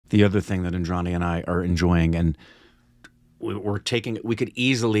The other thing that Indrani and I are enjoying, and we could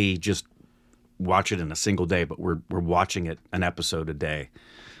easily just watch it in a single day, but we're watching it an episode a day,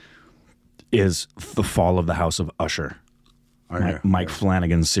 is The Fall of the House of Usher. Mike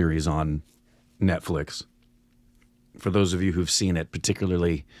Flanagan's series on Netflix. For those of you who've seen it,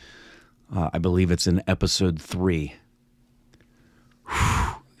 particularly, I believe it's in episode 3.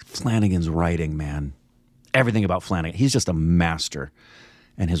 Flanagan's writing, man. Everything about Flanagan. He's just a master.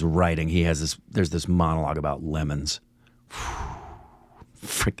 And his writing, there's this monologue about lemons.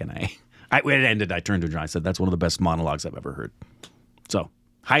 Freaking A. When it ended, I turned to John. I said, that's one of the best monologues I've ever heard. So,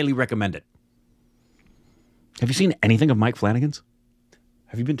 highly recommend it. Have you seen anything of Mike Flanagan's?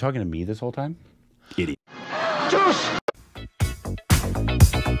 Have you been talking to me this whole time? Idiot. Juice!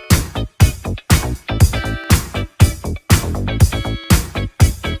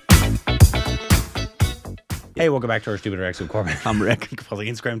 Hey, welcome back to our Stupid Rex with Corbin. I'm Rick. You can follow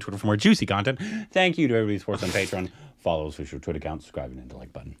Instagram, Twitter for more juicy content. Thank you to everybody who supports on Patreon. Follow us with your Twitter account, subscribe, and hit the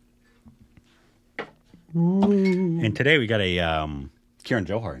like button. And today we got a Karan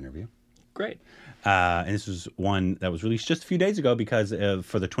Johar interview. Great. And this was one that was released just a few days ago because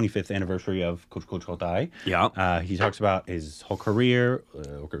for the 25th anniversary of Kuch Kuch Hota Hai. Yeah. He talks about his whole career,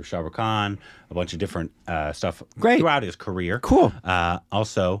 working with Shah Rukh Khan, a bunch of different stuff throughout his career. Cool.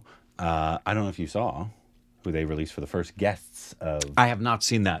 Also, I don't know if you saw who they released for the first guests of... I have not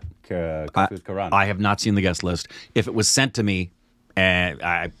seen that. Karan. I have not seen the guest list. If it was sent to me,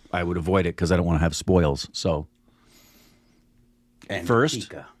 I would avoid it because I don't want to have spoils. So, and first...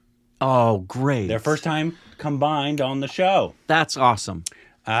 Pika. Oh, great. Their first time combined on the show. That's awesome.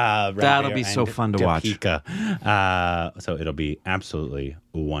 That'll be so fun to watch. So it'll be absolutely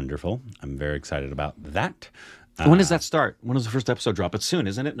wonderful. I'm very excited about that. When does that start? When does the first episode drop? It's soon,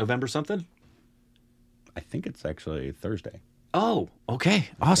 isn't it? November something? I think it's actually Thursday. Oh, okay.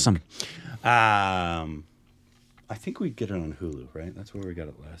 Awesome. I think we get it on Hulu, right? That's where we got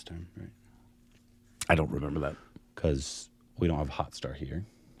it last time, right? I don't remember that. Because we don't have Hotstar here.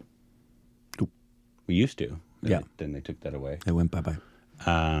 We used to. Then they took that away. It went bye-bye.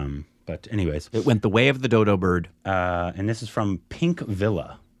 But anyways. It went the way of the dodo bird. And this is from Pink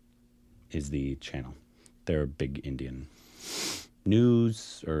Villa is the channel. They're big Indian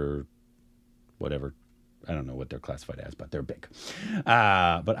news or whatever. I don't know what they're classified as, but they're big.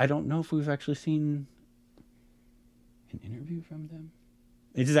 But I don't know if we've actually seen an interview from them.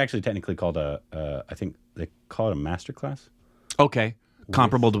 It is actually technically called I think they call it a masterclass. Okay.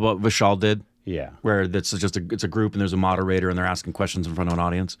 Comparable to what Vishal did. Yeah. Where it's just it's a group and there's a moderator and they're asking questions in front of an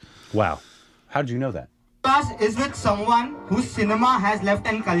audience. Wow. How did you know that? Class is with someone whose cinema has left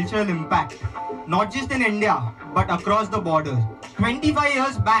an cultural impact, not just in India, but across the borders. 25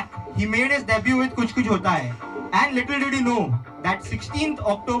 years back, he made his debut with Kuch Kuch Hota Hai. And little did he know that 16th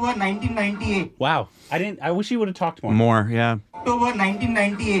October 1998. Wow. I wish he would have talked more. More, yeah. October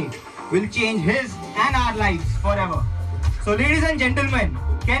 1998 will change his and our lives forever. So ladies and gentlemen,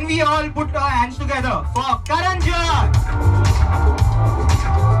 can we all put our hands together for Karan Johar?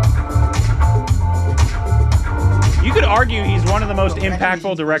 You could argue he's one of the most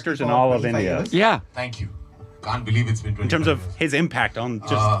impactful directors in all of India. Yeah. Thank you. Can't believe it's been 20 in terms of years. his impact on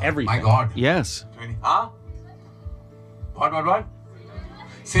just everything. My God. Yes. 20. Huh? What?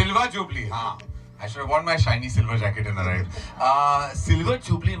 Silver Jubilee. Huh? I should have worn my shiny silver jacket and arrived. Silver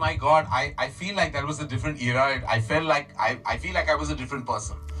Jubilee, my God, I feel like that was a different era. I feel like I was a different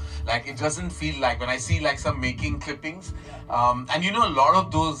person. Like, it doesn't feel like when I see like some making clippings, and you know, a lot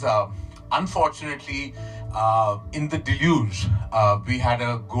of those, unfortunately, in the deluge, we had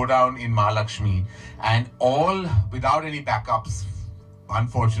a go down in Mahalakshmi, and all without any backups.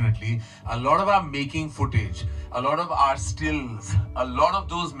 Unfortunately, a lot of our making footage, a lot of our stills, a lot of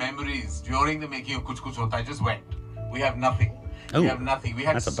those memories during the making of Kuch Kuch Hota Hai just went. We have nothing. Ooh, we have nothing. We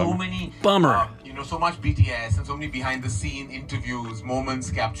had so many bummer. So much BTS and so many behind the scene interviews, moments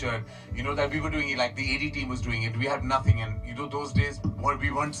captured, that we were doing it, like the AD team was doing it. We had nothing, and those days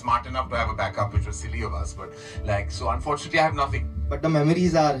we weren't smart enough to have a backup, which was silly of us. But so unfortunately I have nothing. But the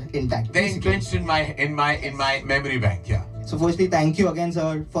memories are intact. They're entrenched in my memory bank, yeah. So firstly, thank you again,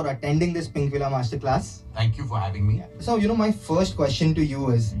 sir, for attending this Pink Villa Masterclass. Thank you for having me. So, my first question to you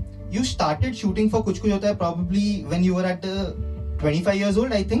is, you started shooting for Kuch Kuch Hota Hai probably when you were at 25 years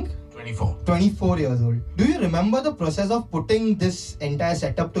old, I think? 24. 24 years old. Do you remember the process of putting this entire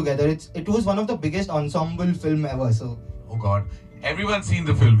setup together? It was one of the biggest ensemble film ever, so... Oh God. Everyone's seen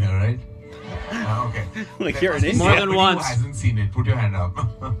the film here, right? Okay. Like you're in India. More than once. Who hasn't seen it? Put your hand up.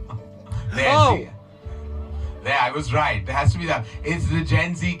 There, I was right. There has to be that. It's the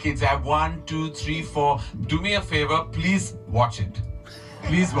Gen Z kids. I have 1, 2, 3, 4. Do me a favor, please watch it.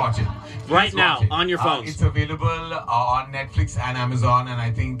 Please watch it. Right now, watch it. on your phones. It's available on Netflix and Amazon, and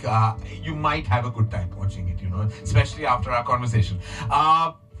I think you might have a good time watching it, you know, especially after our conversation.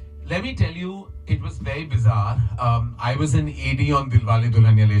 Let me tell you, it was very bizarre. I was an AD on Dilwale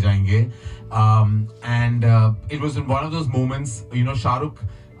Dulhania Le Jayenge, and it was in one of those moments, you know, Shah Rukh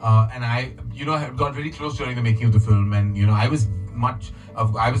and I, you know, got very close during the making of the film, and you know, I was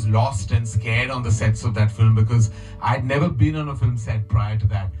lost and scared on the sets of that film because I'd never been on a film set prior to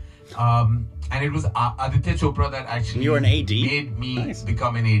that. And it was Aditya Chopra that actually You were an AD? made me Nice.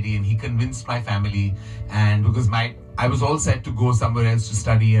 become an AD, and he convinced my family. And because I was all set to go somewhere else to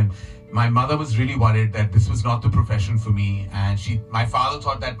study, and my mother was really worried that this was not the profession for me, and my father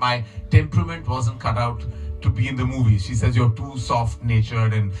thought that my temperament wasn't cut out to be in the movies. She says, you're too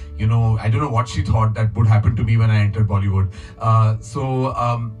soft-natured, and you know, I don't know what she thought that would happen to me when I entered Bollywood.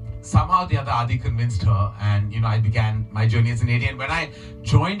 Somehow the other Adi convinced her, and you know, I began my journey as an AD. And when I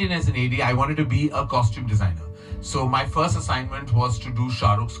joined in as an AD, I wanted to be a costume designer. So my first assignment was to do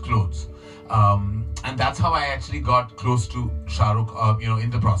Shah Rukh's clothes. And that's how I actually got close to Shah Rukh, you know, in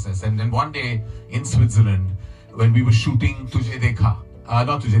the process. And then one day in Switzerland, when we were shooting Tujhe Dekha,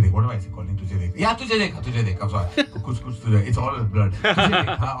 not Tujhe Dekha, what am I calling Tujhe Dekha? Yeah, Tujhe Dekha, I'm sorry. It's all blurred. Tujhe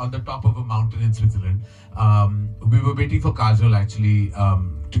Dekha, on the top of a mountain in Switzerland. We were waiting for Kajol actually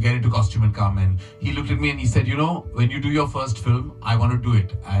to get into costume and come, and he looked at me and he said, you know, when you do your first film, I want to do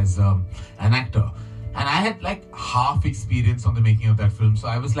it as an actor. And I had like half experience on the making of that film, so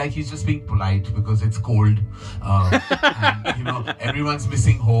I was like, he's just being polite because it's cold, and you know, everyone's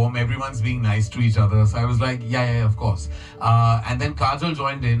missing home, everyone's being nice to each other. So I was like, yeah, of course. And then Kajol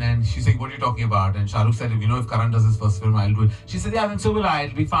joined in, and she's like, what are you talking about? And Shah Rukh said, you know, if Karan does his first film, I'll do it. She said, yeah, then so will I.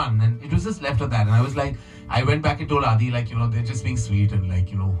 It'll be fun. And it was just left at that. And I was like, I went back and told Adi, like, you know, they're just being sweet, and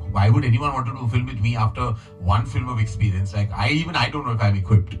like, you know, why would anyone want to do a film with me after one film of experience? Like, I don't know if I'm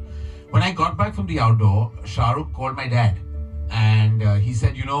equipped. When I got back from the outdoor, Shah Rukh called my dad, and he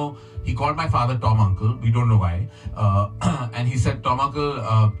said, you know, he called my father Tom Uncle, we don't know why, and he said, Tom Uncle,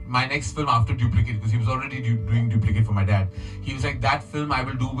 my next film after Duplicate, because he was already doing Duplicate for my dad, he was like, that film I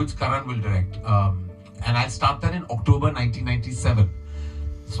will do, which Karan will direct, and I'll start that in October 1997.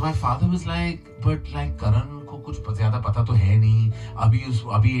 So my father was like, but like Karan को कुछ ज़्यादा पता तो है नहीं,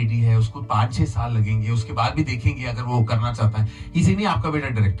 अभी AD है, उसको 5-6 साल लगेंगे, उसके बाद भी देखेंगे अगर वो करना चाहता है. इसी नहीं आपका बेटा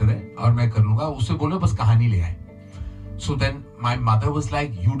डायरेक्टर है और मैं कर लूँगा, उससे बोलो बस कहानी ले आए. So then my mother was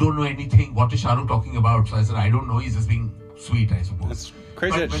like, you don't know anything, what is Shah Rukh talking about? So I said, I don't know, he's just being sweet, I suppose. That's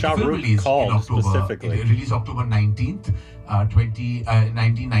crazy that Shah Rukh called October, specifically. It released October 19th,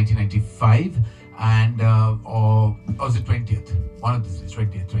 1995. And or was it 20th? One of these,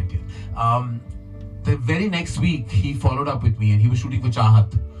 20th. The very next week, he followed up with me, and he was shooting for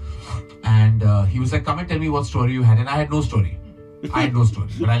Chahat. And he was like, come and tell me what story you had. And I had no story. But I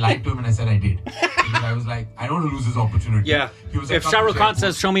lied to him and I said I did. Because I was like, I don't want to lose this opportunity. Yeah. He was like, If Shah Rukh Khan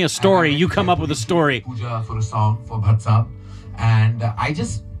says, show me a story, you come up with a story. Puja for a song for Bhatt Saab. And I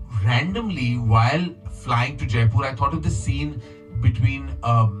just randomly, while flying to Jaipur, I thought of this scene between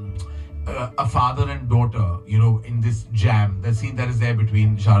a father and daughter, you know, in this jam, the scene that is there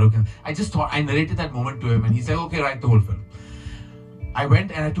between Shah Rukh, and I just thought, I narrated that moment to him, and he said, okay, write the whole film. I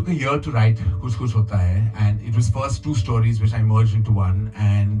went and I took a year to write Kuch Kuch Hota Hai, and it was first 2 stories which I merged into one,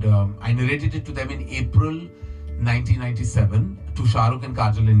 and I narrated it to them in April 1997 to Shah Rukh and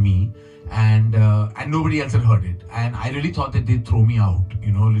Kajol and me, and nobody else had heard it, and I really thought that they'd throw me out,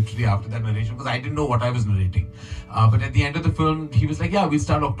 you know, literally after that narration, because I didn't know what I was narrating. But at the end of the film, he was like, yeah, we'll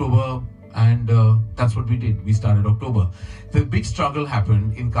start October, and that's what we did. We started October. The big struggle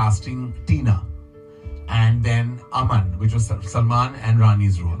happened in casting Tina and then Aman, which was Salman and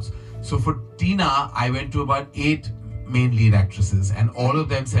Rani's roles. So for Tina, I went to about 8 main lead actresses, and all of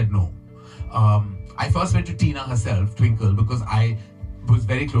them said no. I first went to Tina herself, Twinkle, because I was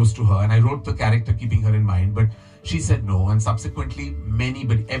very close to her, and I wrote the character keeping her in mind, but she said no, and subsequently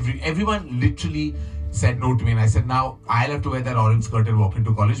everyone literally said no to me, and I said, now I'll have to wear that orange skirt and walk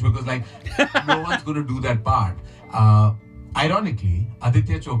into college, because like no one's going to do that part. Ironically,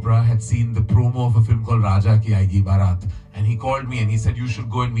 Aditya Chopra had seen the promo of a film called Raja Ki Aayegi Bharat, and he called me and he said, you should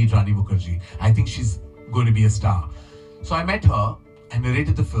go and meet Rani Mukherjee. I think she's going to be a star. So I met her and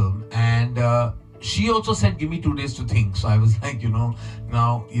narrated the film, and she also said, give me 2 days to think. So I was like, you know,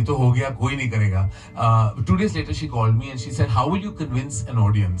 now ye to ho gaya, koi nahi karega. 2 days later, she called me and she said, how will you convince an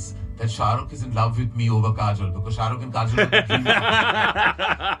audience that Shah Rukh is in love with me over Kajol? Because Shah Rukh and Kajol are the dream.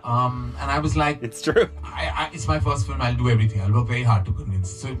 And I was like, It's true. It's my first film, I'll do everything. I'll work very hard to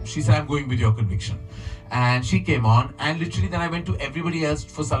convince. So she said, I'm going with your conviction. And she came on, and literally then I went to everybody else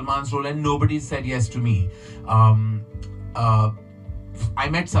for Salman's role, and nobody said yes to me. I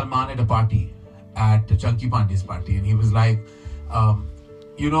met Salman at a party, at Chunky Pandey's party, and he was like,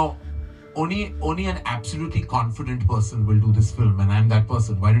 you know, only an absolutely confident person will do this film, and I'm that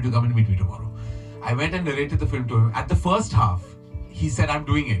person. Why don't you come and meet me tomorrow? I went and narrated the film to him. At the first half, he said, I'm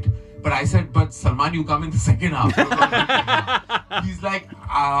doing it. But I said, but Salman, you come in the second half. He's like,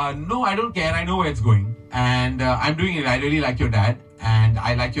 no, I don't care. I know where it's going. And I'm doing it. I really like your dad. And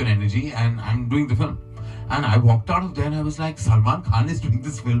I like your energy. And I'm doing the film. And I walked out of there and I was like, Salman Khan is doing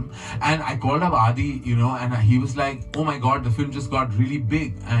this film. And I called up Adi, you know, and he was like, oh my God, the film just got really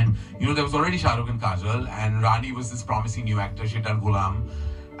big. And, you know, there was already Shah Rukh and Kajal. And Rani was this promising new actor, Shetan Ghulam.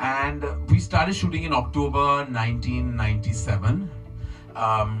 And we started shooting in October 1997.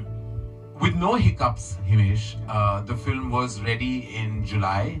 With no hiccups, Himesh. The film was ready in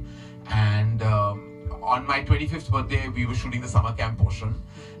July, and on my 25th birthday, we were shooting the summer camp portion,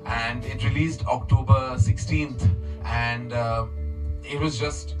 and it released October 16th, and it was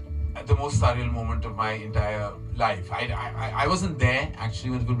just the most surreal moment of my entire life. I wasn't there actually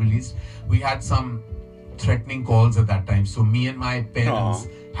when the film released. We had some threatening calls at that time, so me and my parents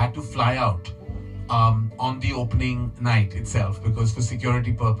had to fly out on the opening night itself, because for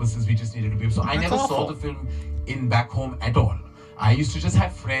security purposes we just needed to be. So I never saw the film in back home at all. I used to just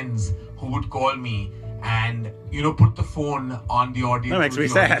have friends who would call me and, you know, put the phone on the audio. That makes me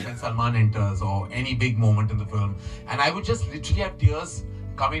sad. When Salman enters or any big moment in the film, and I would just literally have tears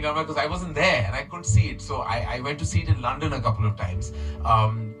coming down because I wasn't there and I couldn't see it. So I went to see it in London a couple of times,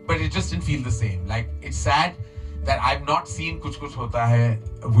 but it just didn't feel the same. Like, it's sad that I've not seen Kuch Kuch Hota Hai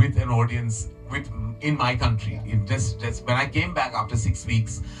with an audience in my country. It just when I came back after 6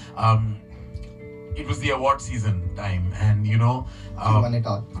 weeks, it was the award season time, and you know, won it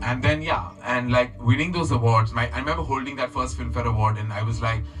all. And then and like winning those awards, I remember holding that first Filmfare award, and I was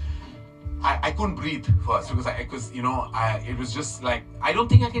like, I couldn't breathe first because you know, it was just like, I don't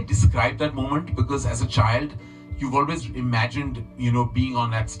think I can describe that moment, because as a child you've always imagined, you know, being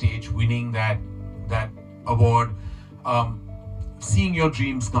on that stage, winning that award, seeing your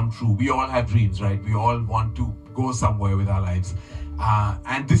dreams come true. We all have dreams, right? We all want to go somewhere with our lives,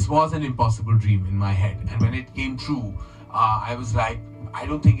 and this was an impossible dream in my head, and when it came true, I was like, I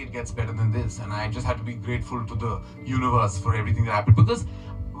don't think it gets better than this. And I just had to be grateful to the universe for everything that happened, because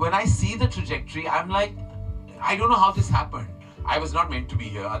when I see the trajectory, I'm like, I don't know how this happened. I was not meant to be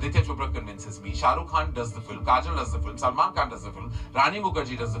here. Aditya Chopra convinces me. Shah Rukh Khan does the film. Kajal does the film. Salman Khan does the film. Rani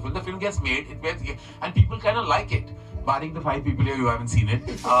Mukherjee does the film. The film gets made. And people kind of like it. Barring the 5 people here who haven't seen it,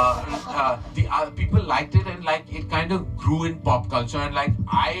 people liked it, and like it kind of grew in pop culture. And like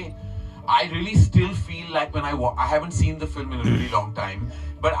I really still feel like when I haven't seen the film in a really long time,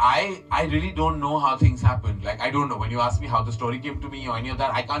 but I really don't know how things happened. Like, I don't know. When you ask me how the story came to me or any of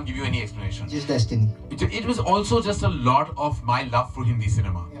that, I can't give you any explanation. Just destiny. It was also just a lot of my love for Hindi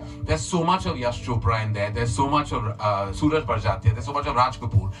cinema. Yeah. There's so much of Yash Chopra in there. There's so much of Suraj Barjatya. There's so much of Raj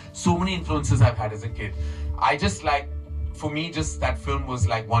Kapoor. So many influences I've had as a kid. I just like, for me, just that film was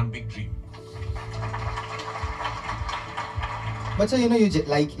like one big dream. But so, you know,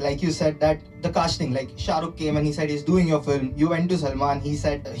 like you said that the casting, like Shah Rukh came and he said he's doing your film. You went to Salman, he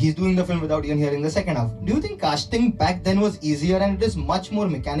said he's doing the film without even hearing the second half. Do you think casting back then was easier and it is much more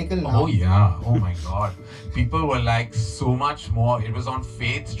mechanical now? Oh yeah, oh my God. People were like so much more, it was on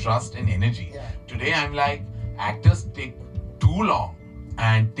faith, trust and energy. Yeah. Today I'm like, actors take too long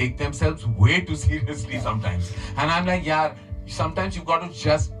and take themselves way too seriously sometimes. And I'm like, yeah, sometimes you've got to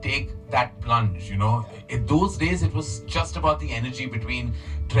just take that plunge, you know. In those days, it was just about the energy between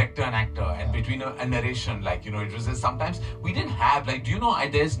director and actor, and between a narration. Like, you know, it was just, sometimes we didn't have, like, do you know,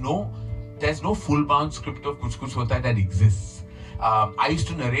 there's no full-bound script of Kuch Kuch Hota Hai that exists. I used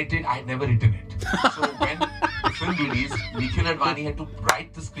to narrate it, I had never written it. So when the film released, Nikhil Advani had to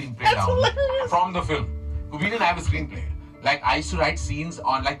write the screenplay down from the film. We didn't have a screenplay. Like, I used to write scenes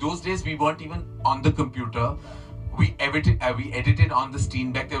on, like, those days we weren't even on the computer. We edited on the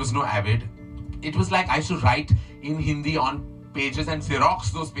Steenbeck. There was no Avid. It was like I used to write in Hindi on pages and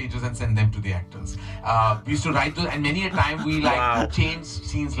Xerox those pages and send them to the actors. We used to write those, and many a time we like change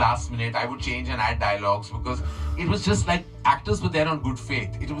scenes last minute. I would change and add dialogues, because it was just like actors were there on good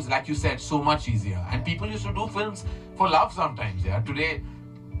faith. It was, like you said, so much easier. And people used to do films for love sometimes. Yeah, today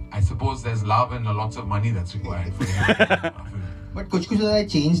I suppose there's love and lots of money that's required for it. But Kuch Kuch Hota Hai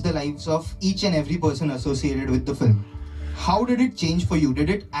changed the lives of each and every person associated with the film. How did it change for you? Did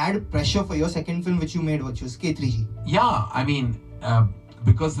it add pressure for your second film which you made, which was K3G? Yeah, I mean,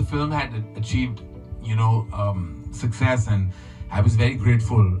 because the film had achieved, you know, success, and I was very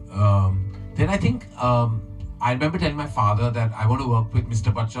grateful. Then I think, I remember telling my father that I want to work with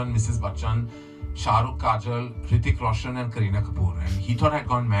Mr. Bachchan, Mrs. Bachchan, Shah Rukh, Kajal, Hrithik Roshan and Kareena Kapoor. And he thought I'd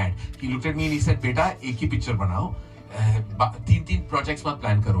gone mad. He looked at me and he said, "Beta, ek hi picture banao. तीन projects मत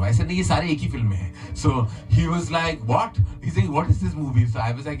plan करो." I said, "नहीं, ये सारे एक ही film में हैं." So he was like, "What?" He's saying, "What is this movie?" So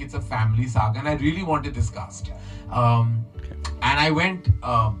I was like, "It's a family saga," and I really wanted this cast. And I went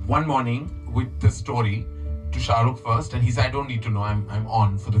one morning with the story to Shah Rukh first, and he said, "I don't need to know. I'm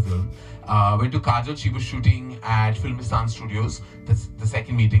on for the film." Went to Kajal. She was shooting at Filmistan Studios. That's the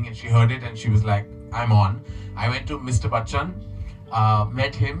second meeting, and she heard it, and she was like, "I'm on." I went to Mr. Bachchan.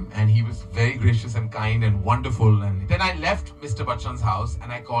 Met him, and he was very gracious and kind and wonderful. And then I left Mr. Bachchan's house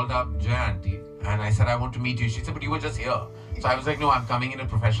and I called up Jay auntie and I said, "I want to meet you." She said, "But you were just here." So I was like, "No, I'm coming in a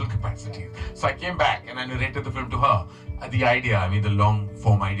professional capacity." So I came back and I narrated the film to her. The idea, I mean, the long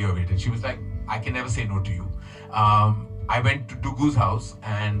form idea of it. And she was like, "I can never say no to you." I went to Dugu's house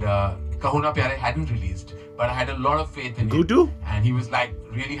and Kaho Na Pyare hadn't released, but I had a lot of faith in him. Gudu? And he was like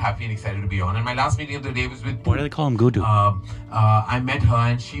really happy and excited to be on. And my last meeting of the day was with Why do they call him Gudu? I met her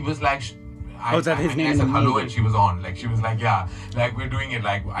and she was like, is that his name I in said the hello movie? and she was on. Like she was like, "Yeah, like we're doing it.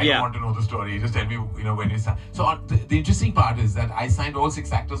 Like I Yeah. don't want to know the story. Just tell me, you know, when you sign." So the interesting part is that I signed all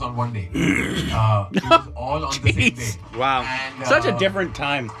 6 actors on one day. It was all on the same day. Wow. And, Such a different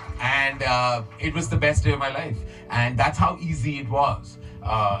time. And it was the best day of my life. And that's how easy it was.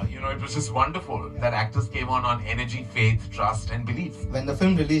 You know, it was just wonderful that actors came on energy, faith, trust, and belief. When the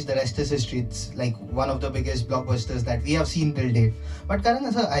film released, the rest is history. It's like one of the biggest blockbusters that we have seen till date. But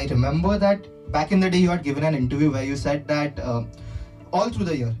Karan, sir, I remember that back in the day you had given an interview where you said that all through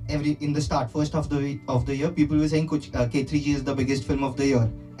the year, in the start, first of the year, people were saying K3G is the biggest film of the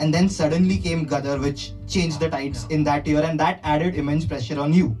year. And then suddenly came Gadar, which changed the tides in that year, and that added immense pressure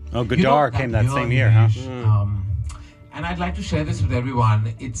on you. Oh, Gadar came that same year, huh? And I'd like to share this with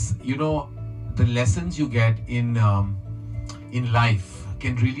everyone. It's, you know, the lessons you get in life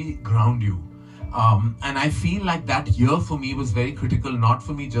can really ground you. And I feel like that year for me was very critical, not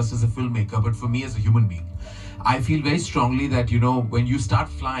for me just as a filmmaker, but for me as a human being. I feel very strongly that, you know, when you start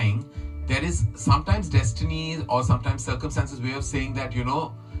flying, there is sometimes destiny or sometimes circumstances way of saying that, you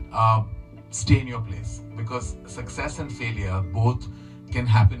know, stay in your place, because success and failure both can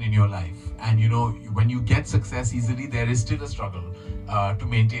happen in your life. And you know, when you get success easily, there is still a struggle to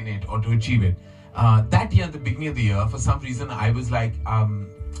maintain it or to achieve it. That year, at the beginning of the year, for some reason, I was like, I'm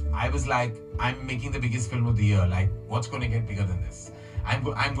making the biggest film of the year. Like, what's going to get bigger than this? I'm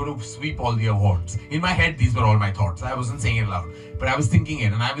going to sweep all the awards. In my head, these were all my thoughts. I wasn't saying it loud, but I was thinking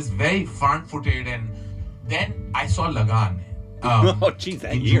it, and I was very front-footed. And then I saw Lagan Oh, geez,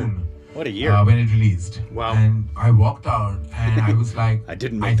 that in year. June. What a year. When it released. Wow. And I walked out and I was like, I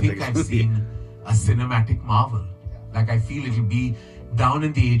didn't I make the think biggest I've movie. seen a cinematic marvel. Like, I feel it'll be Down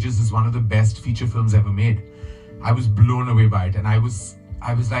in the Ages is one of the best feature films ever made. I was blown away by it, and I was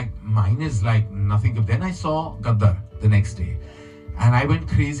like, mine is like nothing. Then I saw Gaddar the next day, and I went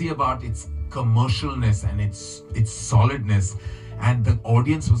crazy about its commercialness and its solidness, and the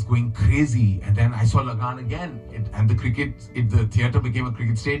audience was going crazy. And then I saw Lagan again, and the theater became a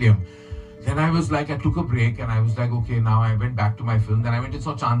cricket stadium. Then I was like, I took a break and I was like, okay, now I went back to my film. Then I went and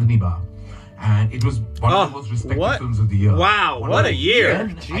saw Chandni Ba. And it was one of the most respected films of the year. Wow, what a year.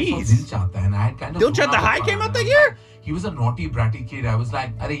 Then I Jeez. saw Dil Chahta Hai, and I had kind of... Dil Chahta Hai came out that year? He was a naughty, bratty kid. I was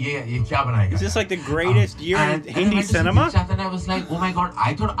like, "Arey, ye kya banayega?" Is this like the greatest year in And Hindi I went to see cinema? Dil Chahta Hai, and I was like, oh my god,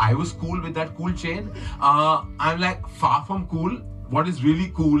 I thought I was cool with that cool chain. I'm like, far from cool. What is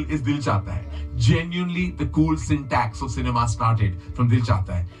really cool is Dil Chahta Hai. Genuinely, the cool syntax of cinema started from Dil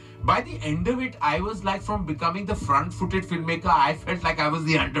Chahta Hai. By the end of it, I was like, from becoming the front-footed filmmaker, I felt like I was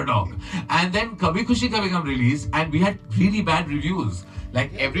the underdog. And then Kabhi Khushi Kabhi Gham released, and we had really bad reviews.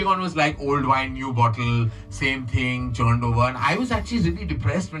 Like, everyone was like, old wine, new bottle, same thing, churned over. And I was actually really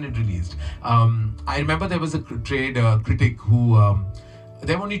depressed when it released. I remember there was a trade critic who,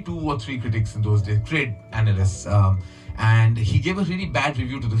 there were only 2 or 3 critics in those days, trade analysts. And he gave a really bad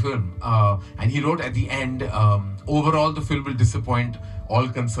review to the film. And he wrote at the end, overall the film will disappoint all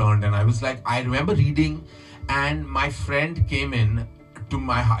concerned. And I was like, I remember reading, and my friend came in to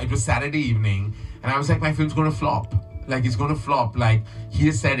my house. It was Saturday evening, and I was like, my film's going to flop. Like, it's going to flop. Like, he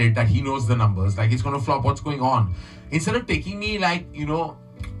has said it, that he knows the numbers. Like, it's going to flop. What's going on? Instead of taking me, like, you know,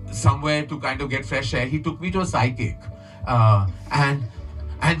 somewhere to kind of get fresh air, he took me to a psychic.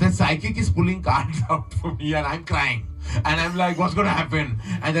 And the psychic is pulling cards out for me, and I'm crying. And I'm like, what's going to happen?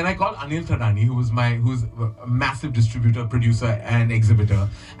 And then I called Anil Thadani, who's a massive distributor, producer, and exhibitor.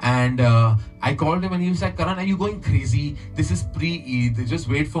 And I called him, and he was like, Karan, are you going crazy? This is pre-Eid. Just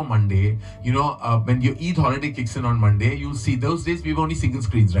wait for Monday. You know, when your Eid holiday kicks in on Monday, you'll see. Those days, we were only single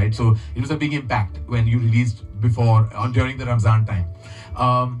screens, right? So it was a big impact when you released during the Ramzan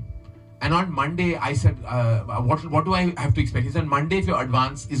time. And on Monday, I said, what do I have to expect? He said, Monday, if your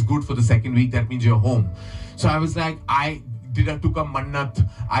advance is good for the second week, that means you're home. So I was like, I took a mannat.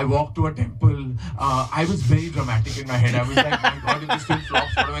 I walked to a temple. I was very dramatic in my head. I was like, my God, if this film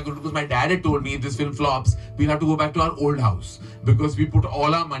flops, what am I going to do? Because my dad had told me, if this film flops, we'll have to go back to our old house. Because we put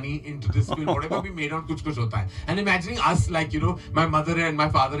all our money into this film. Whatever we made on Kuch Kuch Hota Hai. And imagining us, like, you know, my mother and my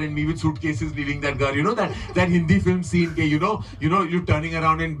father and me with suitcases leaving that girl. You know, that Hindi film scene, you know, you're turning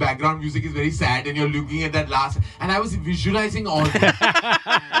around and background music is very sad and you're looking at that last. And I was visualizing all that.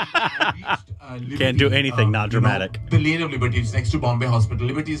 I reached, Liberty, Can't do anything not dramatic. You know, the lane of Liberty, it's next to Bombay Hospital.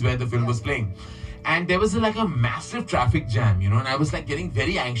 Liberty is where the film was playing. And there was like a massive traffic jam, you know, and I was like getting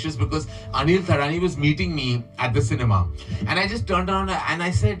very anxious because Anil Thadani was meeting me at the cinema. And I just turned around and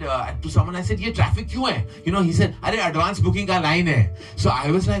I said to someone, I said, "Ye traffic kyun hai?" You know, he said, "Arey, advance booking ka line hai." So I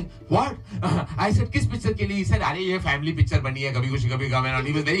was like, "What?" I said, "Kis picture ke liye?" He said, "Arey, ye family picture bani hai, Kabhi Khushi Kabhi Gham." And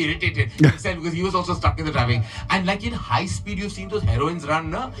he was very irritated himself because he was also stuck in the traffic. And like in high speed, you've seen those heroines run,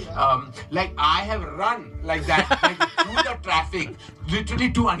 no? Like I have run like that, like through the traffic,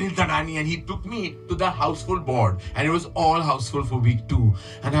 literally to Anil Thadani, and he took me to the houseful board, and it was all houseful for week 2.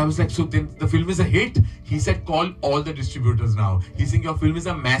 And I was like, "So then the film is a hit?" He said, "Call all the distributors now." He's saying your film is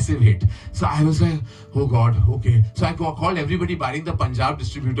a massive hit. So I was like, "Oh God, okay." So I called everybody, barring the Punjab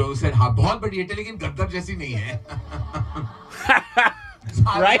distributor, who said, "हाँ, बहुत बड़ी hit है, लेकिन गद्दार जैसी नहीं है." So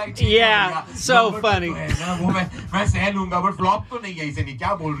right? like, Yeah. So funny. मैं सह लूंगा, but flop तो नहीं है इसे नहीं,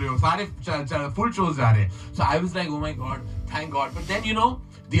 क्या बोल रहे हो? सारे full shows जा रहे हैं. So I was like, oh my God, thank God. But then, you know,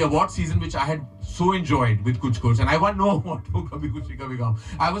 the award season, which I had so enjoyed with Kuch Kuch, and I won no award for Kabhi Khushi Kabhi Gham.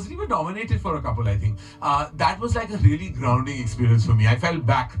 I was even nominated for a couple, I think. That was like a really grounding experience for me. I fell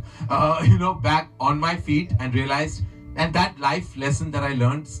back, you know, back on my feet and realized, and that life lesson that I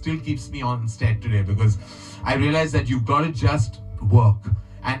learned still keeps me on stead today, because I realized that you've got to just work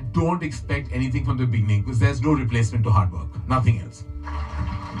and don't expect anything from the beginning, because there's no replacement to hard work, nothing else.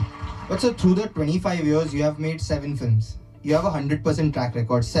 But so through the 25 years, you have made 7 films. You have a 100% track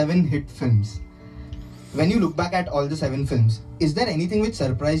record, 7 hit films. When you look back at all the 7 films, is there anything which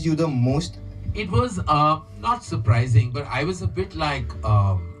surprised you the most? It was not surprising, but I was a bit like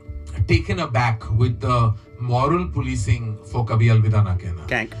taken aback with the moral policing for Kabhi Alvida Na Kehna.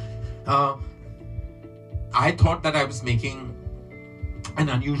 Kank. I thought that I was making an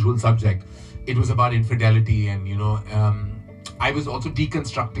unusual subject. It was about infidelity, and you know, I was also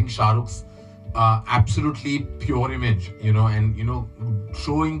deconstructing Shah Rukh's absolutely pure image, you know, and you know,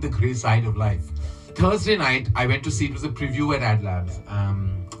 showing the grey side of life. Thursday night, I went to see, it was a preview at Ad Labs,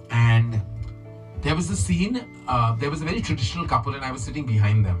 and there was a scene, there was a very traditional couple and I was sitting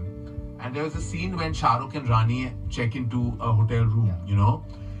behind them. And there was a scene when Shah Rukh and Rani check into a hotel room, you know.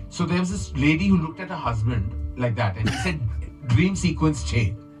 So there was this lady who looked at her husband like that, and he said, "Dream sequence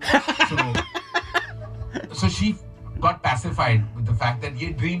che." So she got pacified with the fact that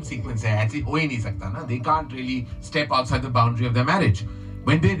ye dream sequence hai, aise ho hi nahi sakta na. They can't really step outside the boundary of their marriage.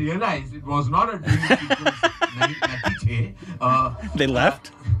 When they realized it was not a dream sequence, They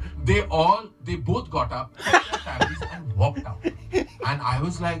left? They both got up, took their families and walked out. And I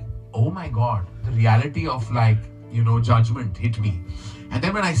was like, oh my God, the reality of, like, you know, judgment hit me. And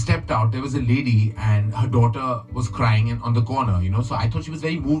then when I stepped out, there was a lady and her daughter was crying on the corner, you know. So I thought she was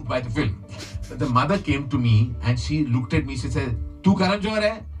very moved by the film. But the mother came to me and she looked at me. She said, "Tu Karan Johar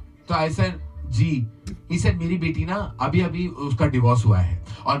hai?" So I said, "Ji." He said, "मेरी बेटी ना अभी उसका divorce हुआ है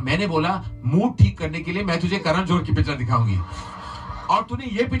और मैंने बोला मूड ठीक करने के लिए मैं तुझे करण जौहर की पिक्चर दिखाऊंगी और तूने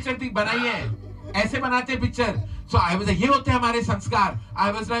ये पिक्चर बनाई है, ऐसे बनाते हैं picture." So I was like, ये होते हैं हमारे संस्कार.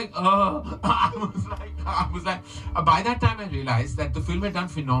 I was like, by that time I realized that the film had done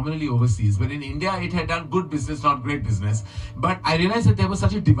phenomenally overseas, but in India it had done good business, not great business. But I realized that there was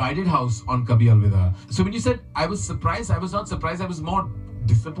such a divided house on Kabhi Alvida. So when you said I was surprised, I was not surprised. I was more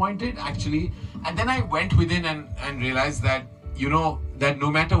disappointed actually. And then I went within and realized that, you know, that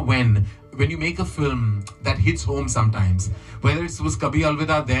no matter when you make a film that hits home sometimes, whether it was Kabhi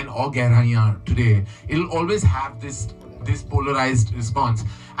Alvida then or Gehraiyan today, it'll always have this polarized response.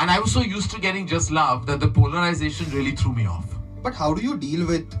 And I was so used to getting just love that the polarization really threw me off. But how do you deal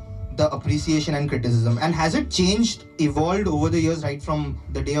with the appreciation and criticism? And has it changed, evolved over the years, right from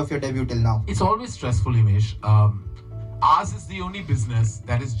the day of your debut till now? It's always stressful, Himesh. Ours is the only business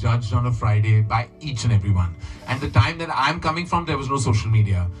that is judged on a Friday by each and everyone. And the time that I'm coming from, there was no social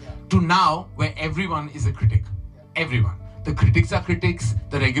media. To now, where everyone is a critic. Everyone. The critics are critics,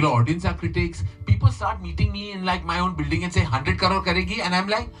 the regular audience are critics. People start meeting me in like my own building and say 100 crore karegi, and I'm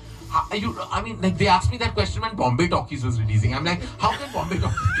like, I mean, like they asked me that question when Bombay Talkies was releasing. I'm like, how can Bombay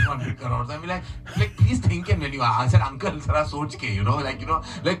Talkies do 100 crores? I mean, like please think, and when you answer, Uncle, zara soch ke, you know,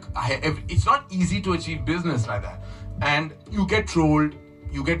 it's not easy to achieve business like that, and you get trolled.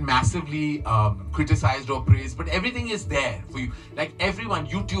 You get massively criticized or praised, but everything is there for you. Like everyone,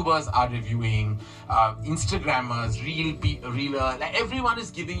 YouTubers are reviewing, Instagrammers, Reeler, like everyone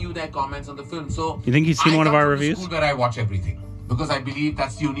is giving you their comments on the film. So you think he's seen one of our reviews? School where I watch everything because I believe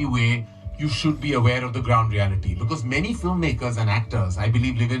that's the only way you should be aware of the ground reality. Because many filmmakers and actors, I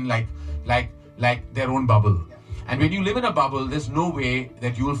believe, live in like their own bubble. And when you live in a bubble, there's no way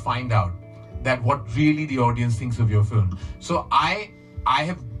that you will find out that what really the audience thinks of your film. So I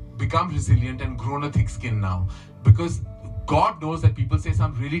have become resilient and grown a thick skin now because God knows that people say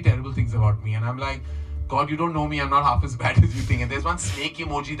some really terrible things about me, and I'm like, God, you don't know me, I'm not half as bad as you think. And there's one snake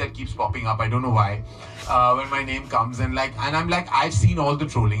emoji that keeps popping up, I don't know why, when my name comes, and I'm like, I've seen all the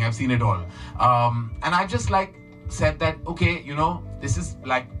trolling, I've seen it all, and I've just like said that, okay, you know, this is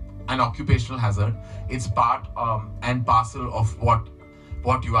like an occupational hazard. It's part and parcel of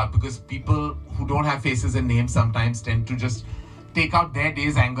what you are, because people who don't have faces and names sometimes tend to just take out their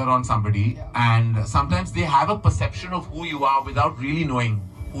day's anger on somebody, and sometimes they have a perception of who you are without really knowing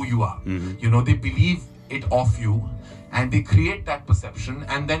who you are. You know, they believe it of you and they create that perception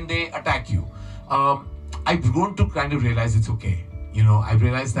and then they attack you. I've grown to kind of realize it's okay. You know, I've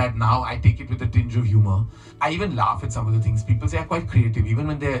realized that now I take it with a tinge of humor. I even laugh at some of the things people say are quite creative, even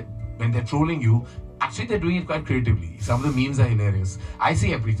when they're trolling you. Actually, they're doing it quite creatively. Some of the memes are hilarious. I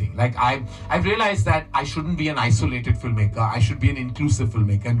see everything. Like I've realized that I shouldn't be an isolated filmmaker. I should be an inclusive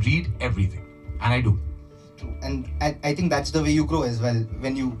filmmaker and read everything, and I do. And I think that's the way you grow as well,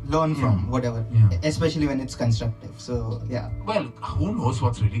 when you learn from whatever, especially when it's constructive. So yeah. Well, who knows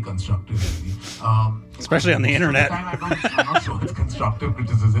what's really constructive, really? Especially on the internet. I'm not sure it's constructive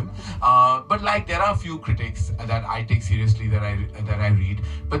criticism. But like there are a few critics that I take seriously that I read,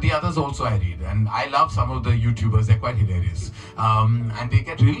 but the others also I read, and I love some of the YouTubers. They're quite hilarious, and they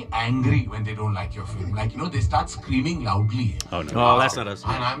get really angry when they don't like your film. Like, you know, they start screaming loudly. Oh no! Oh, that's not us.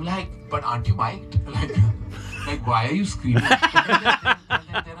 And I'm like, but aren't you mic'd? Like, why are you screaming? And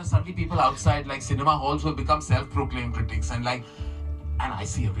then there are suddenly people outside, like cinema halls, who have become self-proclaimed critics, and I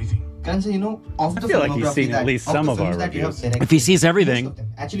see everything. Karan, you know, of the I feel like he's seen at least some of our reviews. If he sees everything.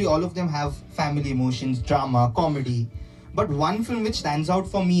 Actually, all of them have family emotions, drama, comedy. But one film which stands out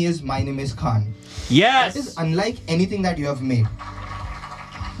for me is My Name is Khan. Yes! That is unlike anything that you have made.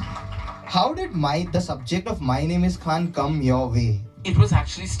 How did the subject of My Name is Khan come your way? It was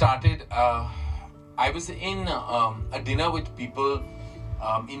actually started, I was in a dinner with people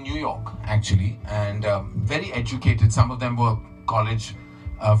in New York, actually, and very educated. Some of them were college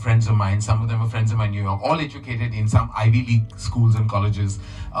friends of mine. Some of them were friends of mine in New York, all educated in some Ivy League schools and colleges.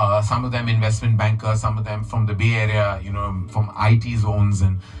 Some of them investment bankers, some of them from the Bay Area, you know, from IT zones,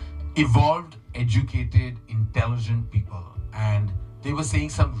 and evolved, educated, intelligent people. And they were saying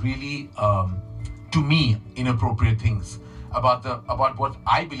some really, to me, inappropriate things about what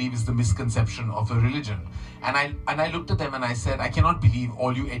I believe is the misconception of the religion. And I looked at them and I said, I cannot believe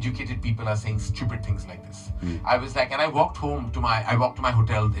all you educated people are saying stupid things like this. I was like, and I walked to my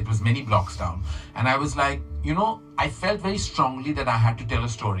hotel. It was many blocks down, and I was like, you know, I felt very strongly that I had to tell a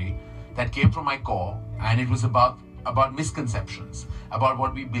story that came from my core, and it was about misconceptions, about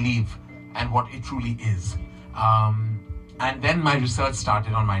what we believe and what it truly is. And then my research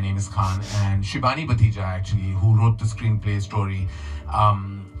started on My Name is Khan, and Shibani Bhatija, actually, who wrote the screenplay story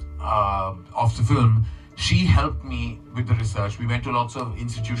of the film, she helped me with the research. We went to lots of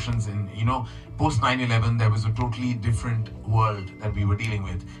institutions, and, you know, post 9/11, there was a totally different world that we were dealing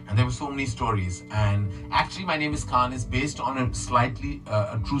with, and there were so many stories. And actually, My Name is Khan is based on a slightly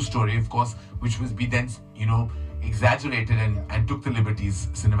a true story, of course, which was then, you know, exaggerated and took the liberties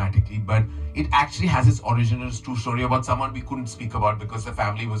cinematically, but it actually has its original true story about someone we couldn't speak about because the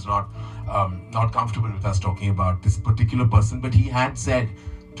family was not comfortable with us talking about this particular person. But he had said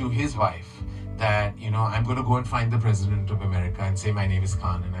to his wife that, you know, I'm going to go and find the president of America and say my name is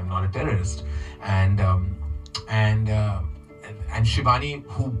Khan and I'm not a terrorist. And Shivani,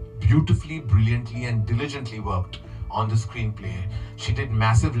 who beautifully, brilliantly and diligently worked on the screenplay, she did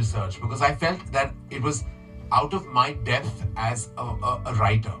massive research because I felt that it was out of my depth as a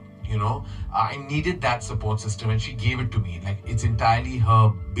writer. You know, I needed that support system, and she gave it to me. Like, it's entirely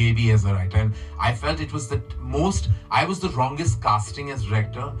her baby as a writer, and I felt it was I was the wrongest casting as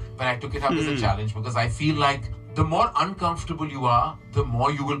director, but I took it up as a challenge because I feel like the more uncomfortable you are, the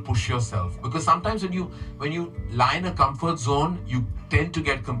more you will push yourself. Because sometimes when you lie in a comfort zone, you tend to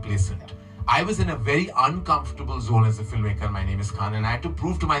get complacent. I was in a very uncomfortable zone as a filmmaker. My name is Khan, and I had to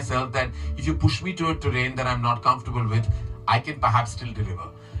prove to myself that if you push me to a terrain that I'm not comfortable with, I can perhaps still deliver.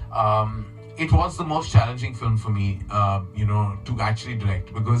 It was the most challenging film for me, to actually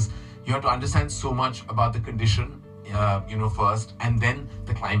direct, because you have to understand so much about the condition, first, and then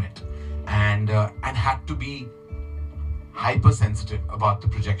the climate, and had to be hypersensitive about the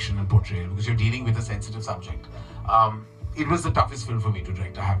projection and portrayal, because you're dealing with a sensitive subject. It was the toughest film for me to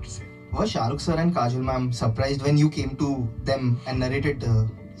direct, I have to say. Was Shah Rukh sir and Kajol ma'am surprised when you came to them and narrated the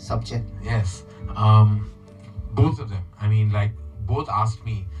subject? Yes, both of them. I mean, like, both asked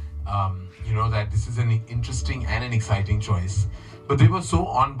me, that this is an interesting and an exciting choice. But they were so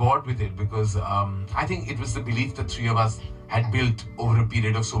on board with it because I think it was the belief that three of us had built over a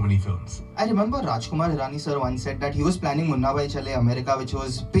period of so many films. I remember Rajkumar Hirani sir once said that he was planning Munna Bhai Chale America, which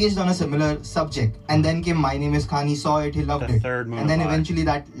was based on a similar subject. And then came My Name is Khan, he saw it, he loved The it. third Munna And then Bhai. eventually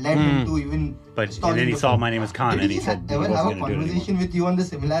that led him to even But starring then he the saw film. My Name is Khan and he Did said he ever he have wasn't a going to do it conversation with you on the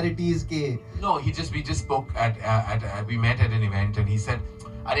similarities? No, we just spoke we met at an event, and he said,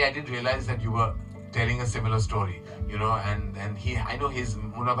 Ari, I didn't realize that you were telling a similar story, and I know his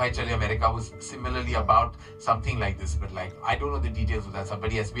Munna Bhai Chale America was similarly about something like this, but like, I don't know the details of that stuff,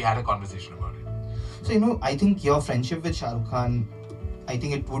 but yes, we had a conversation about it. So, I think your friendship with Shah Rukh Khan, I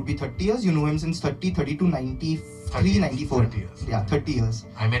think it would be 30 years. You know him since 32, 93, 94. 30 years. Yeah, 30 years.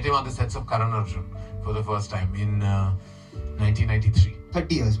 I met him on the sets of Karan Johar for the first time in 1993.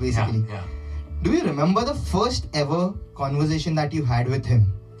 30 years, basically. Yeah. Do you remember the first ever conversation that you had with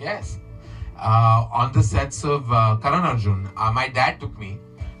him? Yes. On the sets of Karan Johar, my dad took me,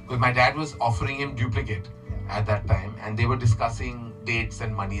 because my dad was offering him duplicate at that time, and they were discussing dates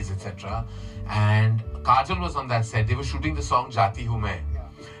and monies, etc. And Kajol was on that set. They were shooting the song Jati Hu Main.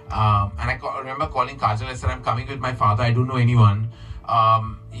 And I remember calling Kajol. I said, I'm coming with my father. I don't know anyone.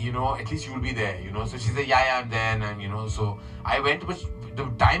 At least you'll be there, So she said, yeah, I'm there. And, so I went, but the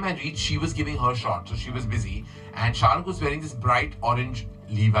time I reached, she was giving her shot. So she was busy. And Shah Rukh was wearing this bright orange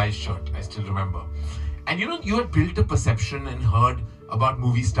Levi's shirt. I still remember. And, you had built a perception and heard about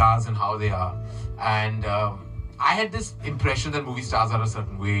movie stars and how they are. And I had this impression that movie stars are a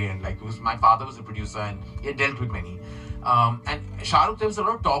certain way. And like, my father was a producer and he had dealt with many. And Shah Rukh, there was a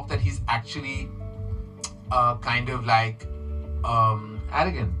lot of talk that he's actually kind of like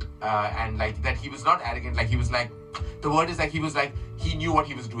arrogant, and like that he was not arrogant, like he was like, the word is like, he knew what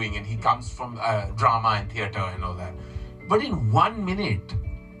he was doing, and he comes from drama and theatre and all that. But in 1 minute,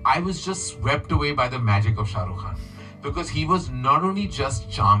 I was just swept away by the magic of Shah Rukh Khan, because he was not only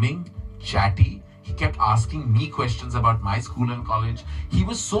just charming, chatty, he kept asking me questions about my school and college. He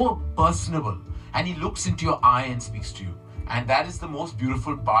was so personable, and he looks into your eye and speaks to you. And that is the most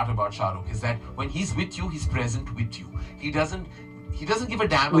beautiful part about Shah Rukh, is that when he's with you, he's present with you. He doesn't give a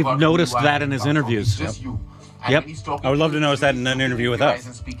damn We've about noticed who you are, that in his where you come from. interviews. It's just you. And Yep. when he's talking I would love to you, notice that he's in an looking interview into with your us. eyes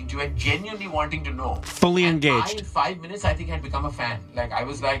and speaking to you and genuinely wanting to know. Fully And engaged. I, in 5 minutes, I think had become a fan. Like, I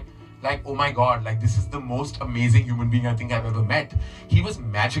was like, oh my God, like, this is the most amazing human being I think I've ever met. He was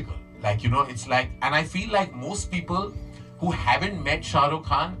magical. Like, it's like, and I feel like most people who haven't met Shah Rukh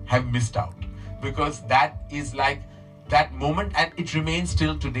Khan have missed out, because that is like that moment, and it remains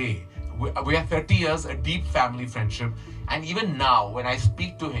till today. We are 30 years, a deep family friendship, and even now when I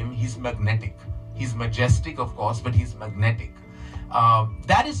speak to him, he's magnetic. He's majestic, of course, but he's magnetic.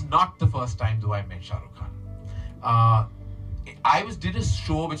 That is not the first time though I met Shah Rukh Khan. I did a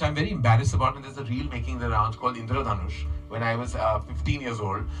show which I'm very embarrassed about, and there's a reel making the rounds called Indradhanush when I was 15 years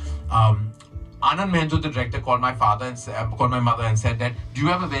old. Anand Mehndo, the director, called my mother and said that, do you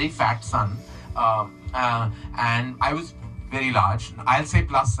have a very fat son? And I was very large. I'll say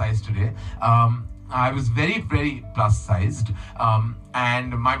plus size today. I was very, very plus sized.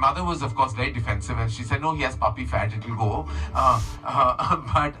 And my mother was, of course, very defensive. And she said, no, he has puppy fat, it will go.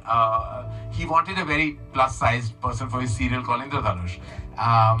 But he wanted a very plus sized person for his serial called Indradhanush.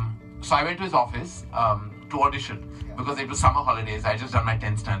 So I went to his office to audition, because it was summer holidays. I just done my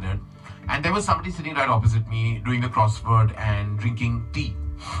 10th standard. And there was somebody sitting right opposite me doing the crossword and drinking tea.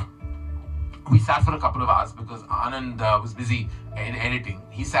 We sat for a couple of hours because Anand was busy in editing.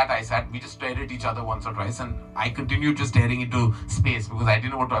 He sat, I sat. We just stared at each other once or twice, and I continued just staring into space because I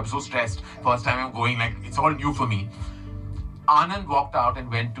didn't know what to. I was so stressed. First time I'm going, like, it's all new for me. Anand walked out and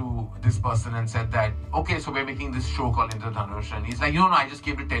went to this person and said that, okay, so we're making this show called Indradhanush. And he's like, no, I just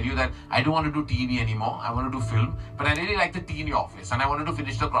came to tell you that I don't want to do TV anymore. I want to do film. But I really like the tea in your office, and I wanted to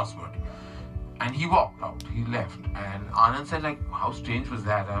finish the crossword. And he walked out, he left. And Anand said, like, how strange was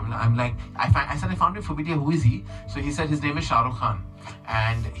that? I'm like, I said, I found him familiar, who is he? So he said, his name is Shah Rukh Khan.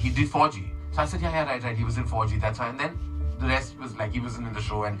 And he did 4G. So I said, yeah, right, he was in 4G, that's why. And then the rest was like he wasn't in the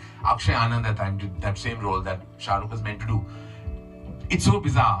show, and Akshay Anand at that time did that same role that Shah Rukh was meant to do. It's so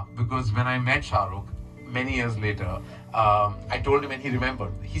bizarre because when I met Shah Rukh many years later, I told him and he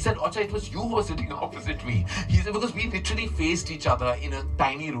remembered. He said, Acha, it was you who was sitting opposite me. He said, because we literally faced each other in a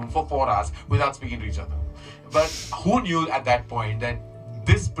tiny room for 4 hours without speaking to each other. But who knew at that point that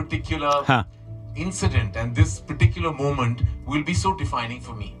this particular incident and this particular moment will be so defining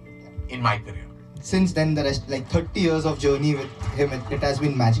for me in my career. Since then, the rest, like 30 years of journey with him, it has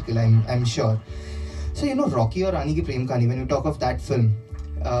been magical, I'm sure. So, you know, Rocky or Rani Ki Prem Kahani, when you talk of that film,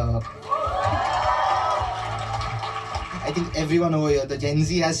 I think everyone over here, the Gen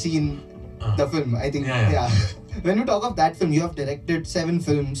Z has seen the film. I think, When you talk of that film, you have directed 7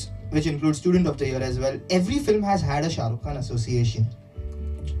 films, which include Student of the Year as well. Every film has had a Shah Rukh Khan association.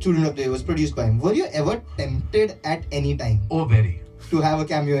 Student of the Year was produced by him. Were you ever tempted at any time? Oh, very. To have a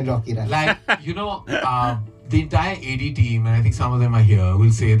cameo in Rocky Rani? Like, you know, the entire AD team, and I think some of them are here,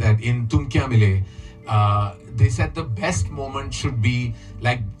 will say that in Tum Kya Mile, they said the best moment should be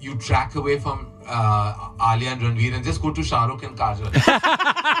like you track away from Alia and Ranveer and just go to Shah Rukh and Kajol.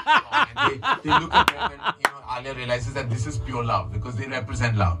 And they look at them and, you know, Alia realizes that this is pure love because they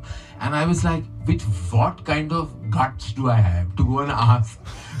represent love. And I was like, with what kind of guts do I have to go and ask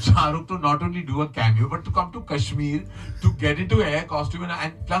Shah Rukh to not only do a cameo but to come to Kashmir to get into air costume,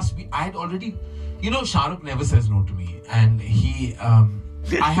 and plus I had already, you know, Shah Rukh never says no to me, and he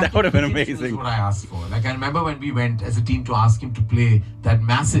that would have been amazing. What I asked for. Like, I remember when we went as a team to ask him to play that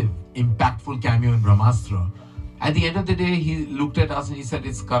massive, impactful cameo in Brahmastra. At the end of the day, he looked at us and he said,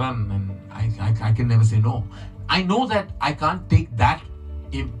 "It's Karan," and I can never say no. I know that I can't take that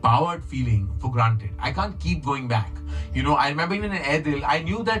empowered feeling for granted. I can't keep going back. You know, I remember even in Air Dil, I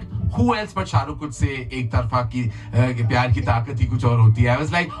knew that who else but Shah Rukh could say, "Ek tarfa ki pyar ki taakat hi kuch aur hoti hai." I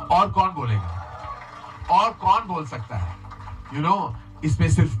was like, "Aur kaun bolega? Aur kaun bol sakta hai?" You know, isme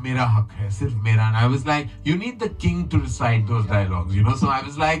sirf mera haq hai, sirf mera. And I was like, you need the king to recite those dialogues, you know. So I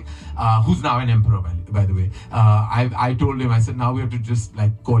was like, who's now an emperor, by the way. I told him, I said, now we have to just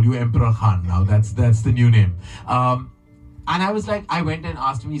like call you Emperor Khan now. That's the new name. And I was like, I went and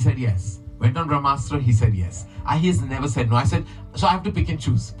asked him, he said yes. Went on Brahmastra, he said yes. He has never said no. I said, so I have to pick and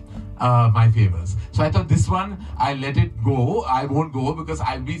choose my favors. So I thought this one, I'll let it go. I won't go because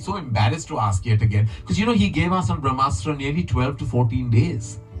I'll be so embarrassed to ask yet again. Because, you know, he gave us on Brahmastra nearly 12 to 14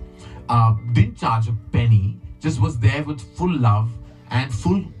 days. Didn't charge a penny, just was there with full love and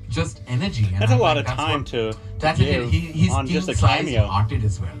full just energy. And that's a lot of time to give he's on just a cameo. Hearted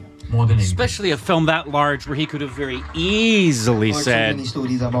as well. More than anything. Especially a film that large where he could have very easily said, so many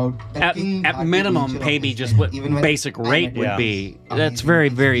stories about at minimum, maybe just what basic rate would be. That's very,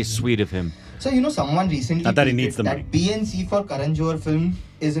 very sweet of him. So, you know, someone recently Not that he needs the money. that BNC for Karan Johar film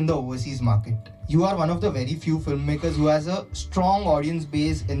is in the overseas market. You are one of the very few filmmakers who has a strong audience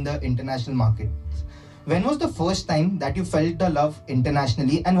base in the international market. When was the first time that you felt the love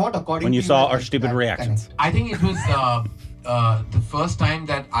internationally, and what according when to you you saw has our led stupid that reactions? connect? I think it was the first time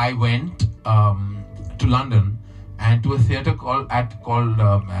that I went to London and to a theatre called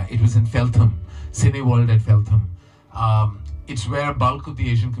it was in Feltham, Cine World at Feltham. It's where a bulk of the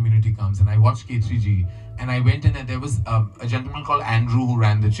Asian community comes, and I watched K3G, and I went in and there was a gentleman called Andrew who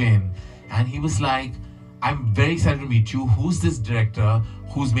ran the chain, and he was like, "I'm very excited to meet you. Who's this director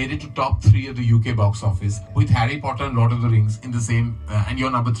who's made it to top 3 of the UK box office with Harry Potter and Lord of the Rings in the same, and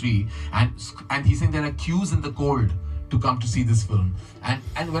you're number 3, and he's saying there are queues in the cold to come to see this film."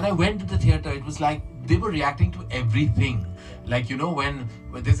 And when I went to the theatre, it was like they were reacting to everything. Like, you know, when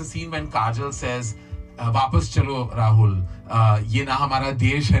there's a scene when Kajal says, "Wapas chalo Rahul, ye na hamara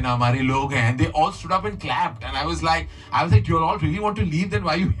desh hai na hamare log hain," and they all stood up and clapped, and I was like, you all really want to leave, then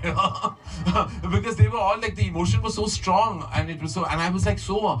why are you here? Because they were all like, the emotion was so strong, and it was so, and I was like,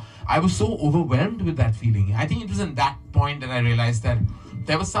 I was so overwhelmed with that feeling. I think it was in that point that I realized that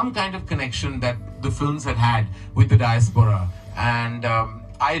there was some kind of connection that the films had with the diaspora, and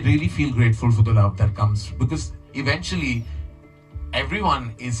I really feel grateful for the love that comes, because eventually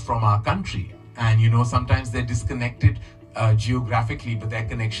everyone is from our country, and you know, sometimes they're disconnected geographically, but their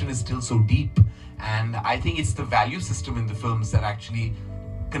connection is still so deep, and I think it's the value system in the films that actually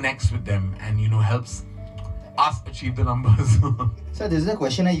connects with them and, you know, helps us achieve the numbers. So this is a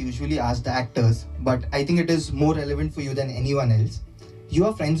question I usually ask the actors, but I think it is more relevant for you than anyone else. You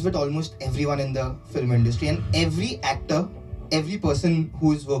are friends with almost everyone in the film industry, and every actor, every person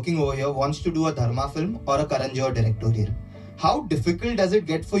who is working over here wants to do a Dharma film or a Karan Johar directorial. How difficult does it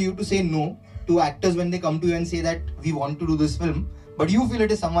get for you to say no to actors when they come to you and say that we want to do this film, but you feel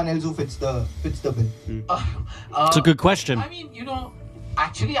it is someone else who fits the bill? It's a good question. I mean, you know,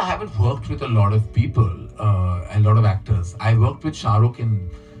 Actually, I haven't worked with a lot of people, a lot of actors. I worked with Shah Rukh in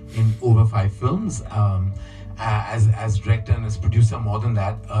over 5 films as director and as producer. More than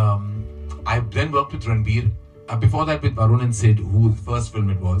that, I then worked with Ranbir. Before that, with Varun and Sid, whose first film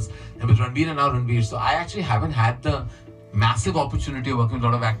it was, and with Ranbir and now Ranbir. So I actually haven't had the massive opportunity of working with a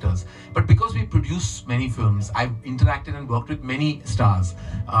lot of actors. But because we produce many films, I've interacted and worked with many stars.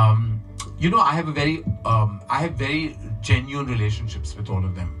 You know, I have very genuine relationships with all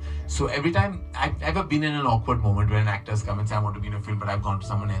of them. So every time I've ever been in an awkward moment where an actor's come and say, I want to be in a film, but I've gone to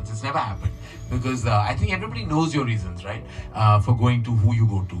someone else. It's never happened because I think everybody knows your reasons, right? For going to who you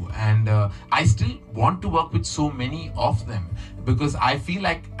go to. And I still want to work with so many of them because I feel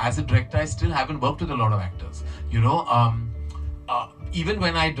like as a director, I still haven't worked with a lot of actors. You know, even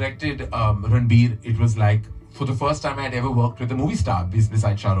when I directed Ranbir, it was like, for the first time I had ever worked with a movie star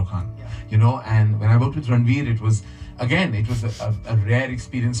besides Shah Rukh Khan, you know, and when I worked with Ranbir, it was a rare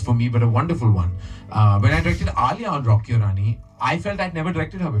experience for me, but a wonderful one. When I directed Alia on Rocky Aur Rani, I felt I'd never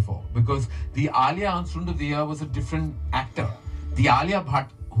directed her before because the Alia on Student of the Year was a different actor. The Alia Bhatt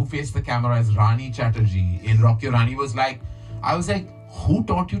who faced the camera as Rani Chatterjee in Rocky Aur Rani was like, I was like, who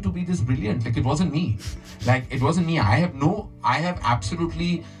taught you to be this brilliant? Like, it wasn't me. Like, it wasn't me. I have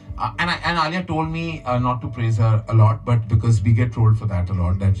absolutely... and Alia told me not to praise her a lot, but because we get trolled for that a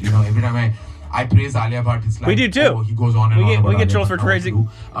lot, that, you know, every time I praise Alia Bhatt, it's like, we do too. Oh, he goes on and on. We get trolled for praising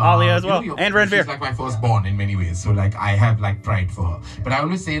Alia as well, and Ranbir. She's like my firstborn in many ways, so like I have like pride for her. But I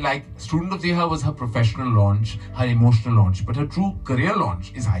always say like Student of the Year was her professional launch, her emotional launch, but her true career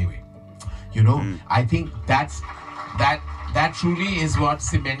launch is Highway. You know, I think that truly is what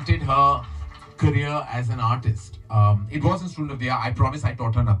cemented her career as an artist. It wasn't Student of the Year. I promise I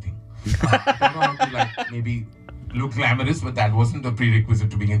taught her nothing. I taught her how to like maybe look glamorous, but that wasn't the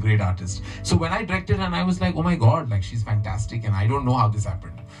prerequisite to being a great artist. So when I directed her, and I was like, oh my God, like she's fantastic, and I don't know how this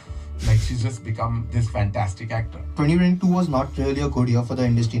happened. Like she's just become this fantastic actor. 2022 was not really a good year for the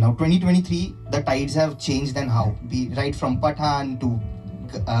industry. Now 2023, the tides have changed and how? Right from Pathan to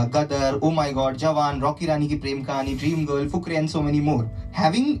Gadar, oh my God, Jawan, Rocky Rani Ki Prem Kahani, Dream Girl, Fukre, and so many more.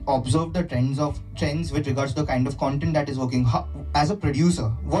 Having observed the trends with regards to the kind of content that is working, as a producer,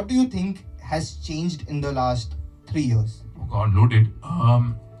 what do you think has changed in the last 3 years? Oh God, loaded.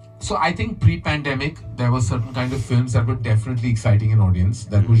 So I think pre-pandemic, there were certain kind of films that were definitely exciting an audience,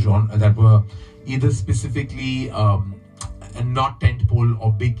 that were either specifically not tentpole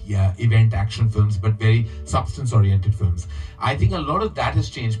or big event action films, but very substance-oriented films. I think a lot of that has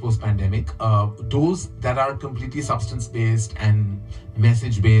changed post-pandemic. Those that are completely substance-based and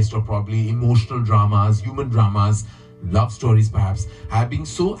message-based, or probably emotional dramas, human dramas, love stories perhaps, have been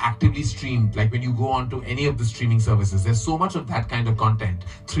so actively streamed. Like when you go on to any of the streaming services, there's so much of that kind of content,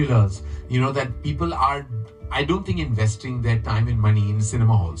 thrillers, you know, that people are, I don't think, investing their time and money in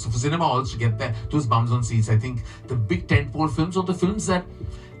cinema halls. So for cinema halls to get those bums on seats, I think the big tentpole films, or the films that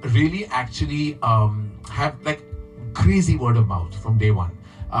really actually have like crazy word of mouth from day one.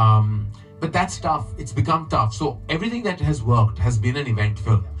 But that's tough. It's become tough. So everything that has worked has been an event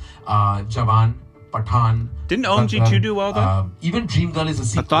film. Jawan, Pathan. Didn't OMG2 do well though? Even Dream Girl is a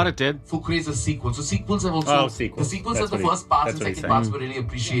sequel. I thought it did. Fukre is a sequel. So sequels have also... sequels. The sequels That's of the first parts and second parts were really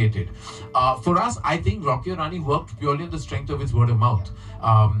appreciated. For us, I think Rocky Aur Rani worked purely on the strength of its word of mouth.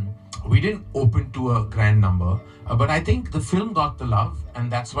 We didn't open to a grand number, but I think the film got the love,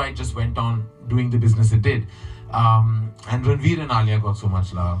 and that's why it just went on doing the business it did. And Ranveer and Alia got so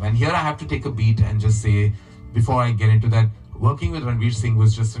much love. And here I have to take a beat and just say, before I get into that, working with Ranveer Singh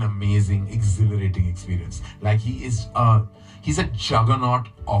was just an amazing, exhilarating experience. Like he's a juggernaut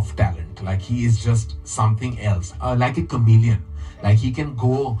of talent. Like he is just something else, like a chameleon. Like he can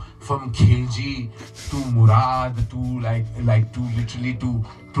go from K3G to Murad to like to literally to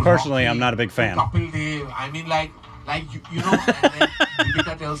personally, Rocky, I'm not a big fan. Kapil Dev. I mean, like you know. And then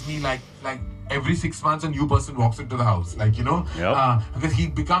Deepika tells me like every 6 months a new person walks into the house. Like, you know, because he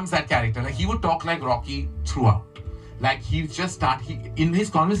becomes that character. Like he would talk like Rocky throughout. Like he just in his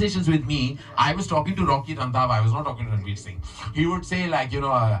conversations with me, I was talking to Rocky Randhawa, I was not talking to Ranveer Singh. He would say like, you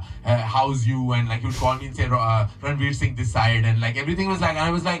know, how's you? And like he would call me and say, Ranveer Singh this side. And like everything was like, and I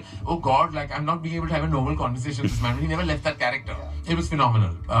was like, oh God, like I'm not being able to have a normal conversation with this man. He never left that character. It was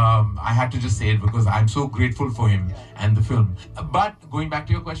phenomenal. I had to just say it because I'm so grateful for him and the film. But going back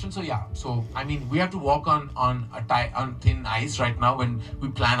to your question, so yeah. So, I mean, we have to walk on thin ice right now when we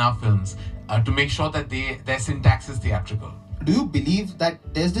plan our films. To make sure that their syntax is theatrical. Do you believe that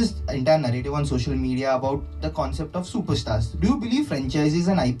there's this entire narrative on social media about the concept of superstars? Do you believe franchises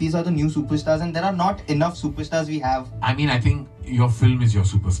and IPs are the new superstars and there are not enough superstars we have? I mean, I think your film is your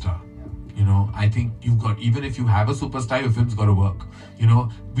superstar. You know, I think you've got, even if you have a superstar, your film's got to work. You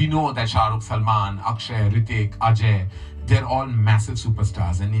know, we know that Shah Rukh, Salman, Akshay, Hrithik, Ajay, they're all massive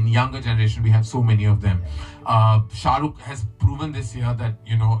superstars, and in younger generation we have so many of them. Shah Rukh has proven this year that,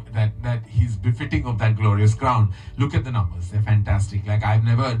 you know, that he's befitting of that glorious crown. Look at the numbers, they're fantastic. Like, I've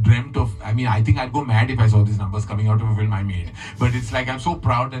never dreamt of, I mean, I think I'd go mad if I saw these numbers coming out of a film I made, but it's like, I'm so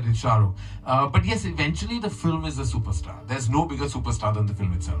proud that it's Shah Rukh. But yes, eventually the film is a superstar. There's no bigger superstar than the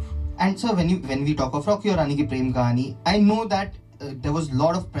film itself. And so when we talk of Rocky Aur Rani Ki Prem Kahani, I know that there was a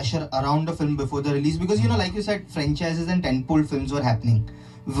lot of pressure around the film before the release, because, you know, like you said, franchises and tentpole films were happening.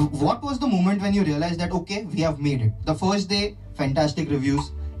 What was the moment when you realized that, okay, we have made it? The first day, fantastic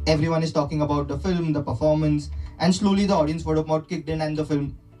reviews, everyone is talking about the film, the performance, and slowly the audience word of mouth kicked in and the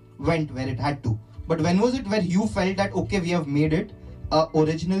film went where it had to. But when was it where you felt that, okay, we have made it, a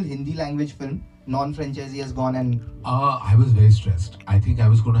original Hindi language film, non-franchisee has gone and... I was very stressed. I think I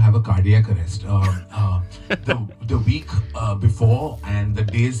was going to have a cardiac arrest. The week before and the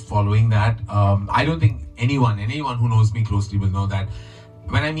days following that, I don't think anyone who knows me closely will know that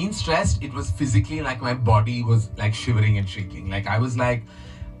when I mean stressed, it was physically like my body was like shivering and shaking. Like, I was like,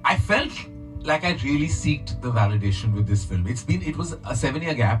 I felt like I really seeked the validation with this film. It was a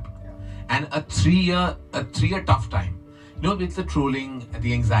 7-year gap and a 3-year tough time. You know, with the trolling,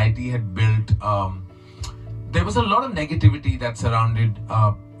 the anxiety had built. There was a lot of negativity that surrounded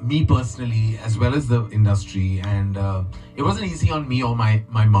me personally, as well as the industry, and it wasn't easy on me or my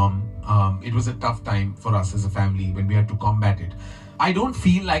mom. It was a tough time for us as a family when we had to combat it. I don't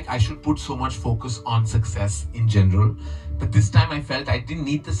feel like I should put so much focus on success in general, but this time I felt I didn't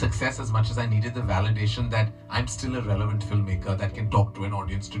need the success as much as I needed the validation that I'm still a relevant filmmaker that can talk to an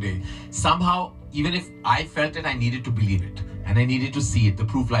audience today. Somehow, even if I felt it, I needed to believe it, and I needed to see it. The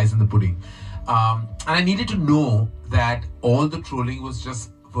proof lies in the pudding. And I needed to know that all the trolling was just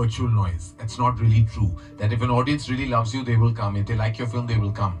virtual noise. It's not really true. That if an audience really loves you, they will come. If they like your film, they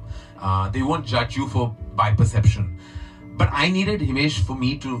will come. They won't judge you by perception. But I needed Himesh for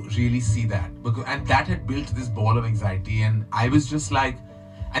me to really see that, and that had built this ball of anxiety, and I was just like,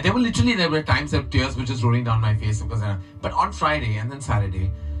 and there were times that tears were just rolling down my face because. But on Friday and then Saturday,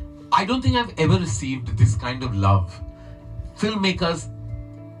 I don't think I've ever received this kind of love. Filmmakers,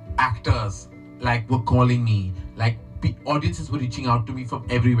 actors, like, were calling me, like, audiences were reaching out to me from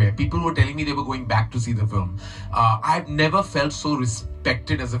everywhere. People were telling me they were going back to see the film. I've never felt so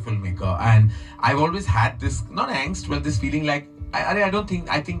respected as a filmmaker, and I've always had this, not angst, but this feeling like,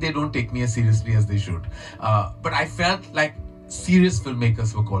 I think they don't take me as seriously as they should. But I felt like serious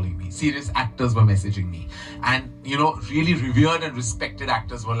filmmakers were calling me, serious actors were messaging me, and, you know, really revered and respected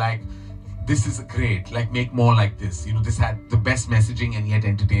actors were like, this is great, like, make more like this. You know, this had the best messaging and yet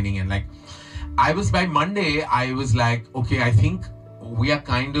entertaining, and like, by Monday, I was like, okay, I think we are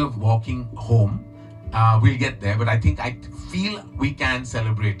kind of walking home. We'll get there, but I feel we can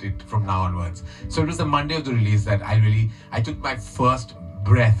celebrate it from now onwards. So it was the Monday of the release that I took my first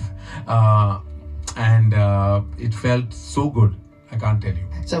breath, and it felt so good. I can't tell you.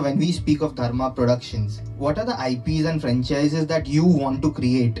 So when we speak of Dharma Productions, what are the IPs and franchises that you want to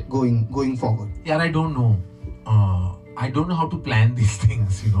create going forward? Yeah, I don't know. I don't know how to plan these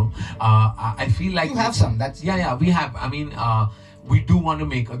things, you know. I feel like... You have some, that's... Yeah, we have. I mean, we do want to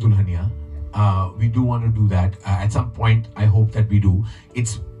make a Dulhania. We do want to do that. At some point, I hope that we do.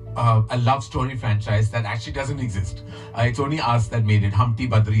 It's a love story franchise that actually doesn't exist. It's only us that made it. Humpty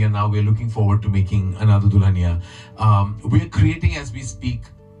Badri, and now we're looking forward to making another Dulhania. We're creating, as we speak,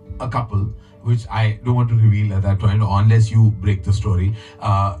 a couple, which I don't want to reveal at that point, unless you break the story.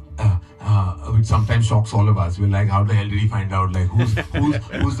 Which sometimes shocks all of us. We're like, how the hell did he find out? Like, who's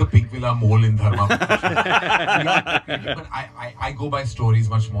the pink villa mole in Dharma? But I go by stories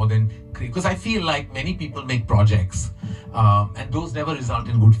much more than, because I feel like many people make projects, and those never result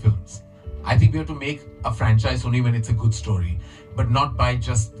in good films. I think we have to make a franchise only when it's a good story, but not by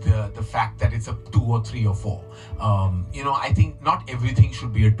just the fact that it's a 2 or 3 or 4. You know, I think not everything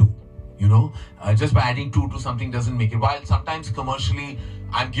should be a 2. You know, just by adding 2 to something doesn't make it. While sometimes commercially,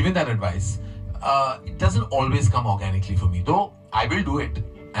 I'm given that advice, it doesn't always come organically for me. Though I will do it,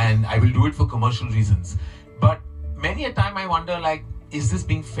 and I will do it for commercial reasons. But many a time I wonder, like, is this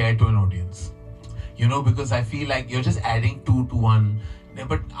being fair to an audience? You know, because I feel like you're just adding 2 to 1.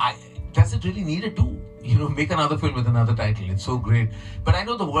 But does it really need a 2? You know, make another film with another title. It's so great. But I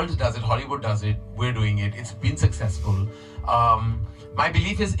know the world does it. Hollywood does it. We're doing it. It's been successful. My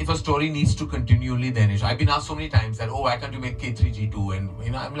belief is, if a story needs to continually vanish, I've been asked so many times that, oh, why can't you make K3G 2? And,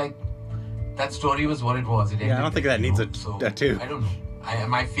 you know, I'm like, that story was what it was. It ended, I don't think that needs a 2. I don't know.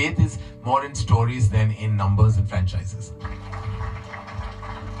 My faith is more in stories than in numbers and franchises.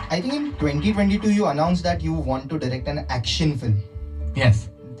 I think in 2022 you announced that you want to direct an action film. Yes.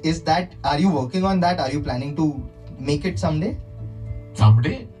 Are you working on that? Are you planning to make it someday?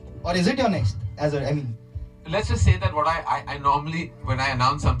 Someday? Or is it your next? Let's just say that what I normally, when I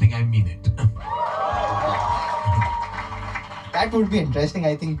announce something, I mean it. That would be interesting,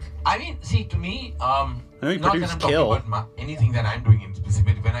 I think. I mean, see, to me, not that produce I'm talking Kill. about anything that I'm doing in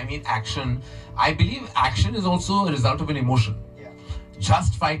specific. When I mean action, I believe action is also a result of an emotion. Yeah.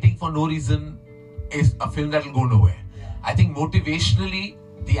 Just fighting for no reason is a film that will go nowhere. I think motivationally,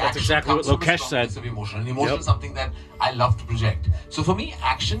 the That's action exactly comes what from a Lokesh strong said. place of emotion. And emotion Yep. is something that I love to project. So for me,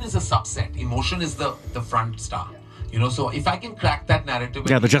 action is a subset. Emotion is the front star. You know, so if I can crack that narrative,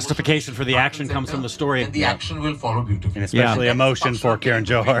 Yeah, and the emotion justification is for the front action and comes center, from the story. then the Yeah. action will follow beautifully. And especially Yeah. emotion for Karan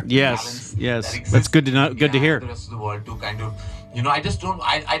Johar. Yes, yes. That's good to know. Good to hear. The rest of the world to kind of, you know, I just don't.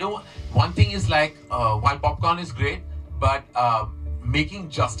 I don't. One thing is like, while popcorn is great, but making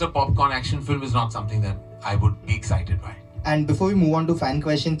just a popcorn action film is not something that I would be excited by. And before we move on to fan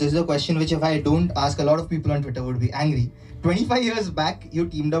questions, this is a question which if I don't ask, a lot of people on Twitter would be angry. 25 years back, you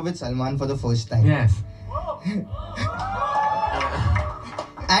teamed up with Salman for the first time. Yes.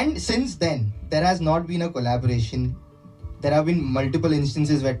 And since then, there has not been a collaboration. There have been multiple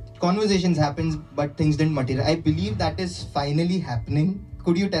instances where conversations happened, but things didn't materialize. I believe that is finally happening.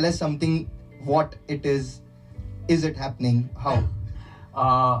 Could you tell us something, what it is? Is it happening? How?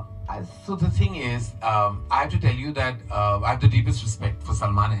 So the thing is, I have to tell you that I have the deepest respect for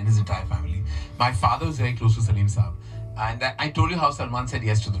Salman and his entire family. My father was very close to Salim Saab. And I told you how Salman said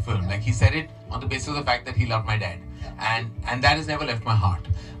yes to the film. Like, he said it on the basis of the fact that he loved my dad. And that has never left my heart.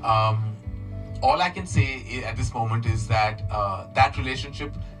 All I can say at this moment is that that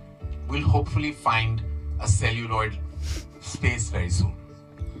relationship will hopefully find a celluloid space very soon.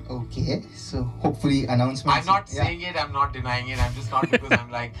 Okay, so hopefully announcements. I'm not saying it, I'm not denying it, I'm just not, because I'm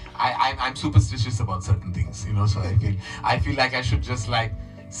like, I'm superstitious about certain things, you know, so I feel like I should just like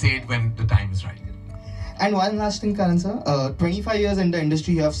say it when the time is right. And one last thing, Karan sir, 25 years in the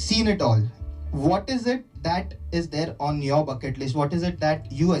industry, you have seen it all. What is it that is there on your bucket list? What is it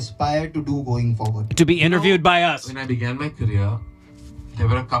that you aspire to do going forward? To be interviewed by us. When I began my career, there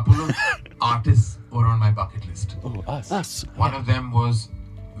were a couple of artists who were on my bucket list. Oh, us. One of them was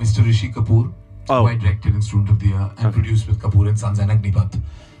Mr. Rishi Kapoor, Oh. who I directed in Student of the Year and produced with Kapoor and Sons and Agnipath.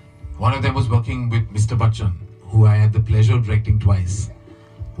 One of them was working with Mr. Bachchan, who I had the pleasure of directing twice.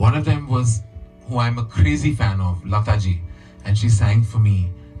 One of them was who I'm a crazy fan of, Lata Ji, and she sang for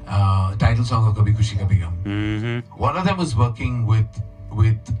me title song of Kabhi Khushi Kabhi Gum. One of them was working with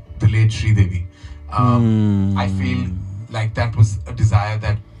the late Sri Devi. I feel like that was a desire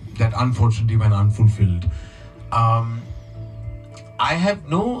that unfortunately went unfulfilled. I have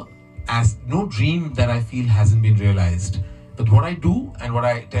no dream that I feel hasn't been realized. But what I do and what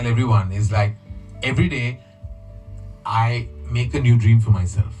I tell everyone is like, every day I make a new dream for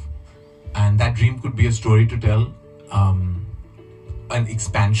myself. And that dream could be a story to tell, an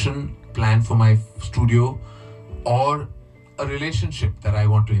expansion plan for my studio, or a relationship that I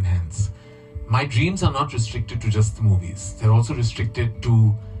want to enhance. My dreams are not restricted to just the movies. They're also restricted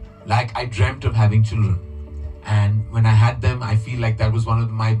to, like, I dreamt of having children. And when I had them, I feel like that was one of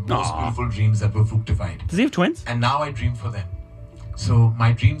my most beautiful dreams that were fructified. Does he have twins? And now I dream for them. So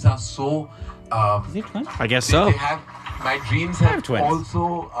my dreams are so... Does he have twins? I guess so. They have, my dreams have have twins.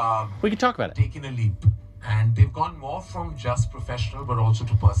 also We can talk about it. taken a leap. And they've gone more from just professional, but also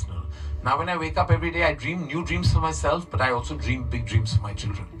to personal. Now when I wake up every day, I dream new dreams for myself, but I also dream big dreams for my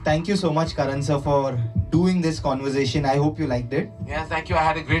children. Thank you so much, Karan sir, for doing this conversation. I hope you liked it. Yeah, thank you. I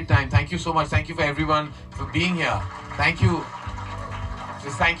had a great time. Thank you so much. Thank you for everyone for being here. Thank you.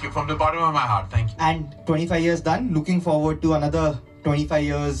 Just thank you from the bottom of my heart. Thank you. And 25 years done. Looking forward to another 25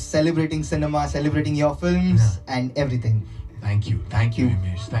 years celebrating cinema, celebrating your films and everything. Thank you. Thank you,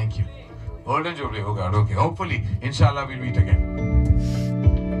 Himesh. Thank you. Golden Jubilee. Oh God. Okay. Hopefully, inshallah, we'll meet again.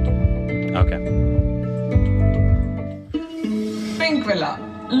 Okay. Pink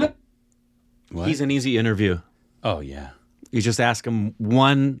Villa. Look. What? He's an easy interview. Oh, yeah. You just ask him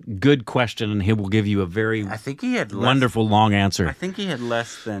one good question and he will give you a very I think he had wonderful long answer. I think he had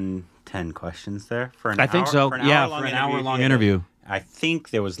less than 10 questions there for an I hour. think so. For an Yeah, hour-long for an interview, hour-long he had- interview. I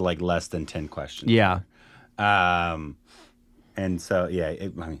think there was like less than 10 questions. Yeah. And so, yeah, I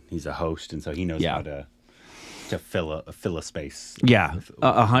mean, he's a host, and so he knows Yeah. how to fill a space. Yeah.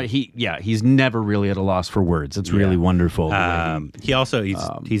 He's never really at a loss for words. It's really wonderful. He also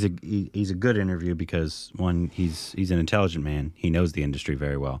he's a good interview because, one, he's an intelligent man. He knows the industry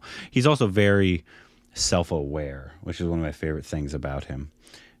very well. He's also very self-aware, which is one of my favorite things about him,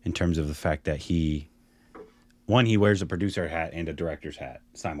 in terms of the fact that one, he wears a producer hat and a director's hat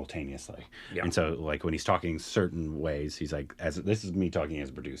simultaneously. Yeah. And so, like, when he's talking certain ways, he's like, "As this is me talking as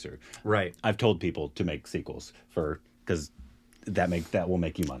a producer, Right. I've told people to make sequels because that will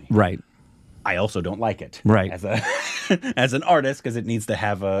make you money. Right. I also don't like it, Right. as a as an artist, because it needs to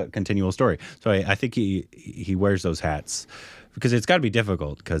have a continual story. So I think he wears those hats because it's got to be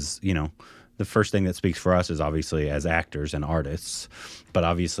difficult. Because the first thing that speaks for us is obviously as actors and artists, but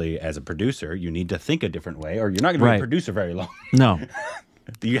obviously as a producer, you need to think a different way, or you're not going to be a producer very long. No.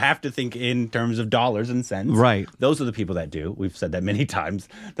 You have to think in terms of dollars and cents. Right. Those are the people that do. We've said that many times.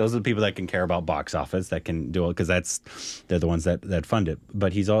 Those are the people that can care about box office, that can do it, because they're the ones that fund it.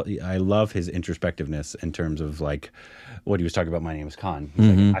 But I love his introspectiveness in terms of like what he was talking about. My Name is Khan. He's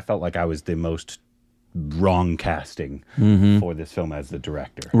like, I felt like I was the most wrong casting for this film as the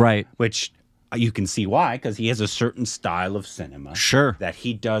director. Right. Which you can see why, because he has a certain style of cinema that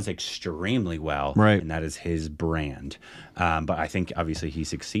he does extremely well, right? And that is his brand. But I think obviously he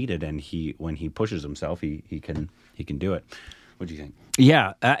succeeded, and when he pushes himself, he can do it. What do you think?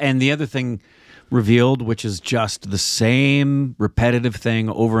 Yeah, and the other thing revealed, which is just the same repetitive thing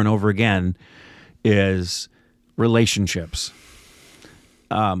over and over again, is relationships.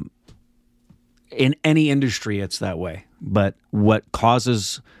 In any industry, it's that way. But what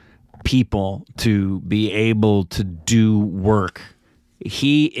causes people to be able to do work,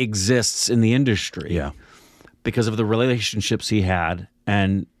 he exists in the industry because of the relationships he had,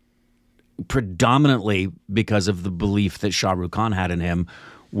 and predominantly because of the belief that Shah Rukh Khan had in him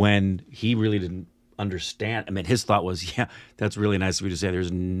when he really didn't understand. I mean, his thought was, yeah, that's really nice of you to say.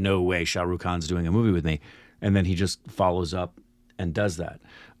 There's no way Shah Rukh Khan's doing a movie with me. And then he just follows up and does that.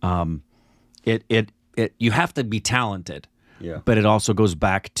 You have to be talented. Yeah. But it also goes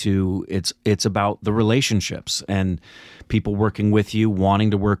back to it's about the relationships and people working with you, wanting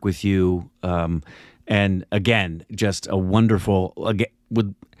to work with you. And again, just a wonderful,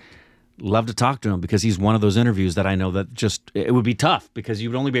 would love to talk to him, because he's one of those interviews that I know that just, it would be tough because you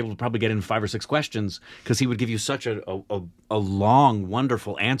would only be able to probably get in 5 or 6 questions, because he would give you such a long,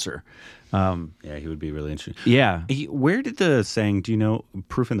 wonderful answer. Yeah, he would be really interesting. Yeah. Where did the saying, do you know,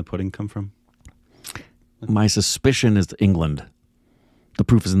 proof in the pudding come from? My suspicion is England. The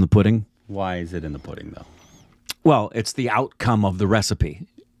proof is in the pudding. Why is it in the pudding, though? Well, it's the outcome of the recipe.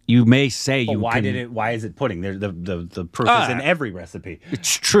 You may say why is it pudding? The proof is in every recipe.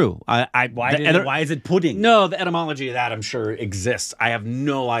 It's true. Why is it pudding? No, the etymology of that I'm sure exists. I have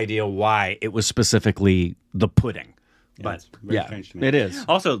no idea why it was specifically the pudding. Yeah, But it's very strange to me. it is.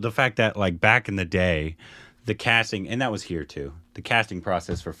 Also, the fact that like back in the day, the casting, and that was here too, the casting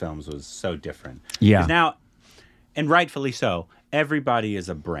process for films was so different. Yeah. 'Cause now, and rightfully so, everybody is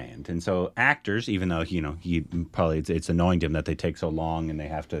a brand. And so actors, even though, it's annoying to them that they take so long and they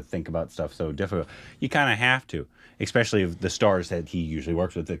have to think about stuff so difficult, you kind of have to, especially if the stars that he usually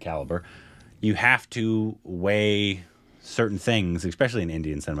works with, the caliber, you have to weigh certain things, especially in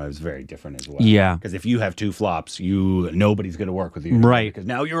Indian cinema, is very different as well. Yeah. Because if you have 2 flops, nobody's going to work with you. Right. Because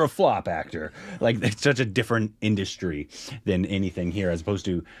now you're a flop actor. Like, it's such a different industry than anything here, as opposed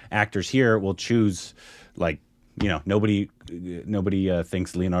to actors here will choose, like, nobody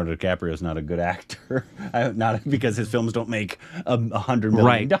thinks Leonardo DiCaprio is not a good actor, not because his films don't make $100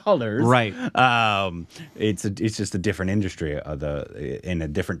 million. Right. It's just a different industry, in a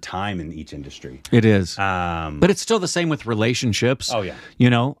different time in each industry. It is. But it's still the same with relationships. Oh,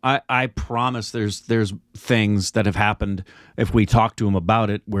 yeah. I promise there's things that have happened, if we talk to him about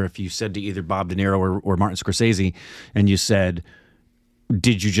it, where if you said to either Bob De Niro or Martin Scorsese, and you said,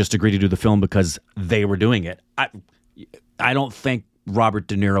 did you just agree to do the film because they were doing it? I don't think Robert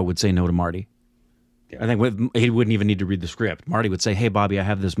De Niro would say no to Marty. Yeah. I think he wouldn't even need to read the script. Marty would say, hey, Bobby, I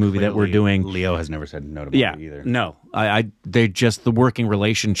have this movie that we're doing. Leo has never said no to Marty either. No. The working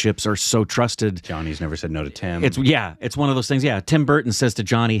relationships are so trusted. Johnny's never said no to Tim. It's one of those things. Yeah, Tim Burton says to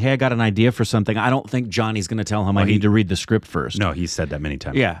Johnny, hey, I got an idea for something. I don't think Johnny's going to tell him I need to read the script first. No, he's said that many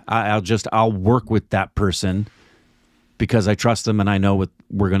times. Yeah, I'll work with that person because I trust them and I know what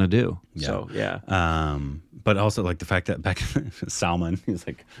we're going to do. Yeah. So, yeah. But also, like, the fact that back Salman, he's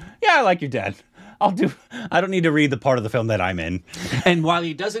like, yeah, I like your dad. I don't need to read the part of the film that I'm in. And while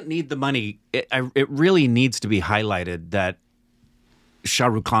he doesn't need the money, it really needs to be highlighted that Shah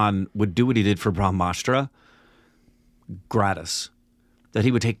Rukh Khan would do what he did for Brahmastra gratis. That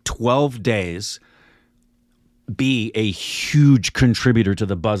he would take 12 days, be a huge contributor to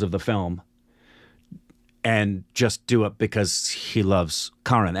the buzz of the film, and just do it because he loves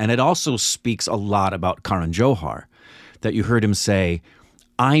Karan. And it also speaks a lot about Karan Johar, that you heard him say,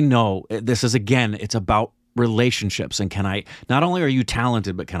 I know this is, again, it's about relationships. And not only are you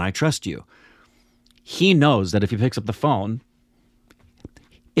talented, but can I trust you? he knows that if he picks up the phone,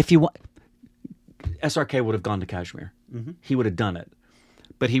 if he want, SRK would have gone to Kashmir. He would have done it.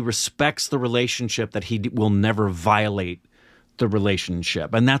 But he respects the relationship, that he will never violate the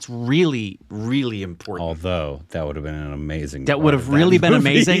relationship. And that's really, really important. Although that would have been an amazing. That would have really been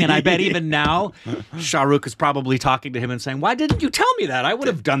amazing. And I bet even now, Shah Rukh is probably talking to him and saying, "Why didn't you tell me that? I would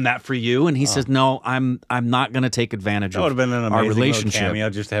have done that for you." And he says, "No, I'm not going to take advantage of That would have been an our amazing relationship." cameo,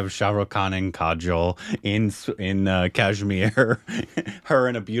 just to have Shah Rukh Khan and Kajol in Kashmir, her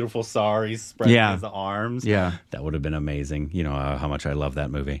in a beautiful sari spreading his arms. Yeah. That would have been amazing. You know how much I love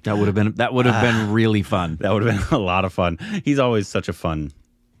that movie. That would have been really fun. That would have been a lot of fun. He's always such a fun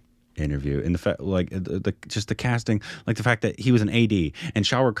interview, and the fact, like, just the casting, like the fact that he was an AD, and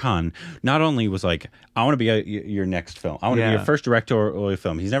Shah Rukh Khan not only was like, "I want to be your next film. I want to be your first directorial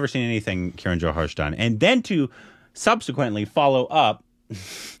film." He's never seen anything Karan Johar's done, and then to subsequently follow up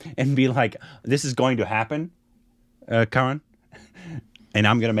and be like, "This is going to happen, Karan, and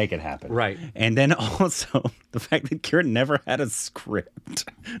I'm going to make it happen." Right. And then also the fact that Karan never had a script,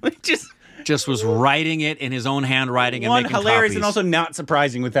 like just was writing it in his own handwriting and one making hilarious copies. and also not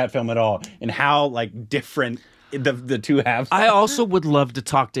surprising with that film at all, and how like different the two halves. I also would love to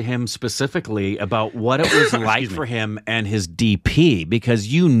talk to him specifically about what it was like for him and his DP, because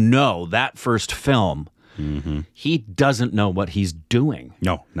that first film, he doesn't know what he's doing.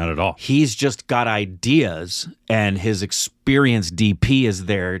 No, not at all. He's just got ideas, and his experienced DP is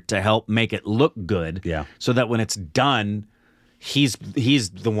there to help make it look good. Yeah. So that when it's done, he's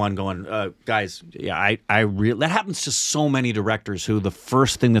the one going, guys, that happens to so many directors who the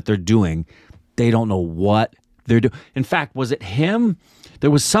first thing that they're doing, they don't know what they're doing. In fact, was it him? There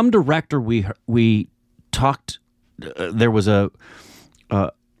was some director we talked, there was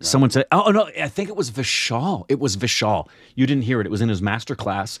someone said, oh no, I think it was Vishal. It was Vishal. You didn't hear it. It was in his master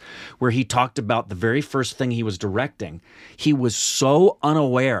class where he talked about the very first thing he was directing. He was so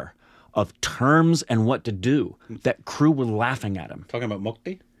unaware of terms and what to do that crew were laughing at him. Talking about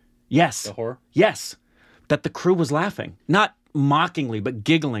Mukti? Yes. The horror? Yes. That the crew was laughing. Not mockingly, but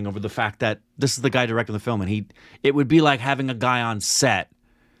giggling over the fact that this is the guy directing the film, and it would be like having a guy on set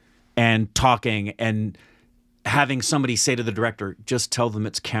and talking and having somebody say to the director, "Just tell them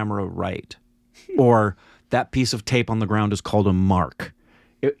it's camera right." Or, "That piece of tape on the ground is called a mark."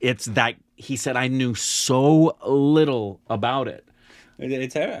 It's that, he said, I knew so little about it. I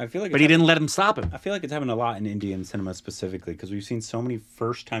feel like, but he didn't let him stop him. I feel like it's happening a lot in Indian cinema specifically, because we've seen so many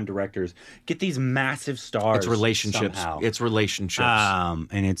first-time directors get these massive stars. It's relationships. Somehow. It's relationships.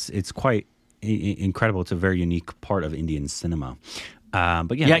 And it's quite incredible. It's a very unique part of Indian cinema.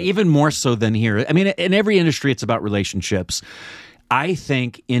 But yeah, even more so than here. I mean, in every industry, it's about relationships. I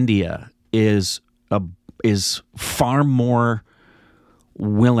think India is far more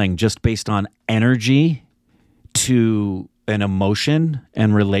willing, just based on energy, to an emotion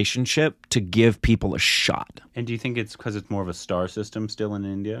and relationship, to give people a shot. And do you think it's because it's more of a star system still in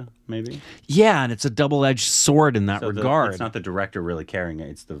India, maybe? Yeah, and it's a double-edged sword in that regard. It's not the director really carrying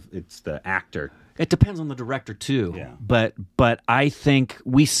it, it's the actor. It depends on the director too. Yeah. But I think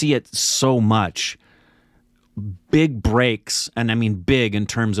we see it so much. Big breaks, and I mean big in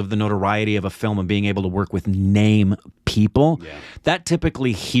terms of the notoriety of a film and being able to work with name people. Yeah. That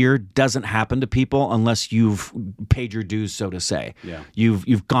typically here doesn't happen to people unless you've paid your dues, so to say. Yeah.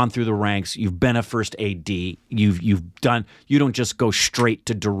 You've gone through the ranks. You've been a first AD. You don't just go straight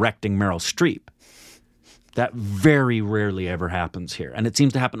to directing Meryl Streep. That very rarely ever happens here, and it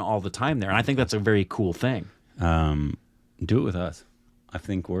seems to happen all the time there. And I think that's a very cool thing. Do it with us. I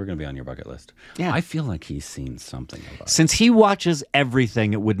think we're going to be on your bucket list. Yeah. I feel like he's seen something about it. Since he watches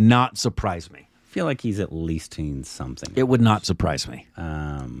everything, it would not surprise me. I feel like he's at least seen something. It would not surprise me.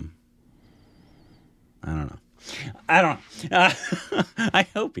 I don't know. I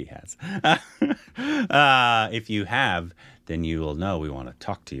hope he has. If you have, then you will know we want to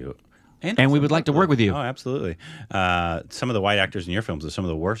talk to you. And we would like to work with you. Oh, absolutely. Some of the white actors in your films are some of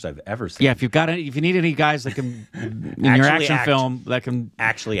the worst I've ever seen. Yeah, if you need any guys that can in your action film that can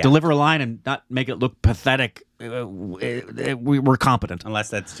actually deliver a line and not make it look pathetic, we're competent. Unless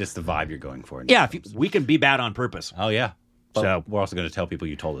that's just the vibe you're going for. Yeah, we can be bad on purpose. Oh yeah. But So we're also going to tell people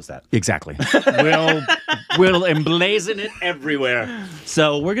you told us that. Exactly. we'll emblazon it everywhere.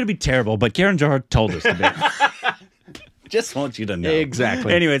 So we're going to be terrible, but Karan Johar told us to be. Just want you to know.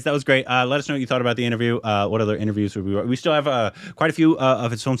 Exactly. Anyways, that was great. Let us know what you thought about the interview. What other interviews we still have quite a few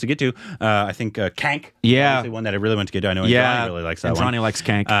of his films to get to. I think Kank. Yeah. One that I really want to get to. I know yeah. Johnny really likes that and one. Johnny likes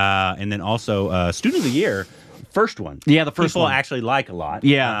Kank. And then also Student of the Year first one. Yeah, the first people one. actually like a lot.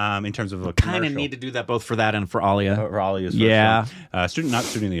 Yeah. In terms of a Kind of need to do that both for that and for Alia. Raleigh is Yeah. not Student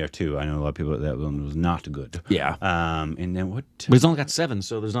of the Year 2. I know a lot of people that one was not good. Yeah. And then what? But he's only got 7,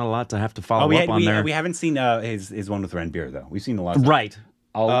 so there's not a lot to have to follow up on there. We haven't seen his one with Ranbir though. We've seen a lot of Right.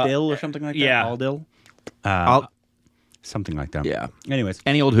 Aldil or something like that. yeah. Aldil. Something like that. Yeah. Anyways,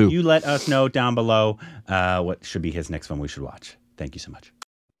 Any old who. You let us know down below what should be his next one we should watch. Thank you so much.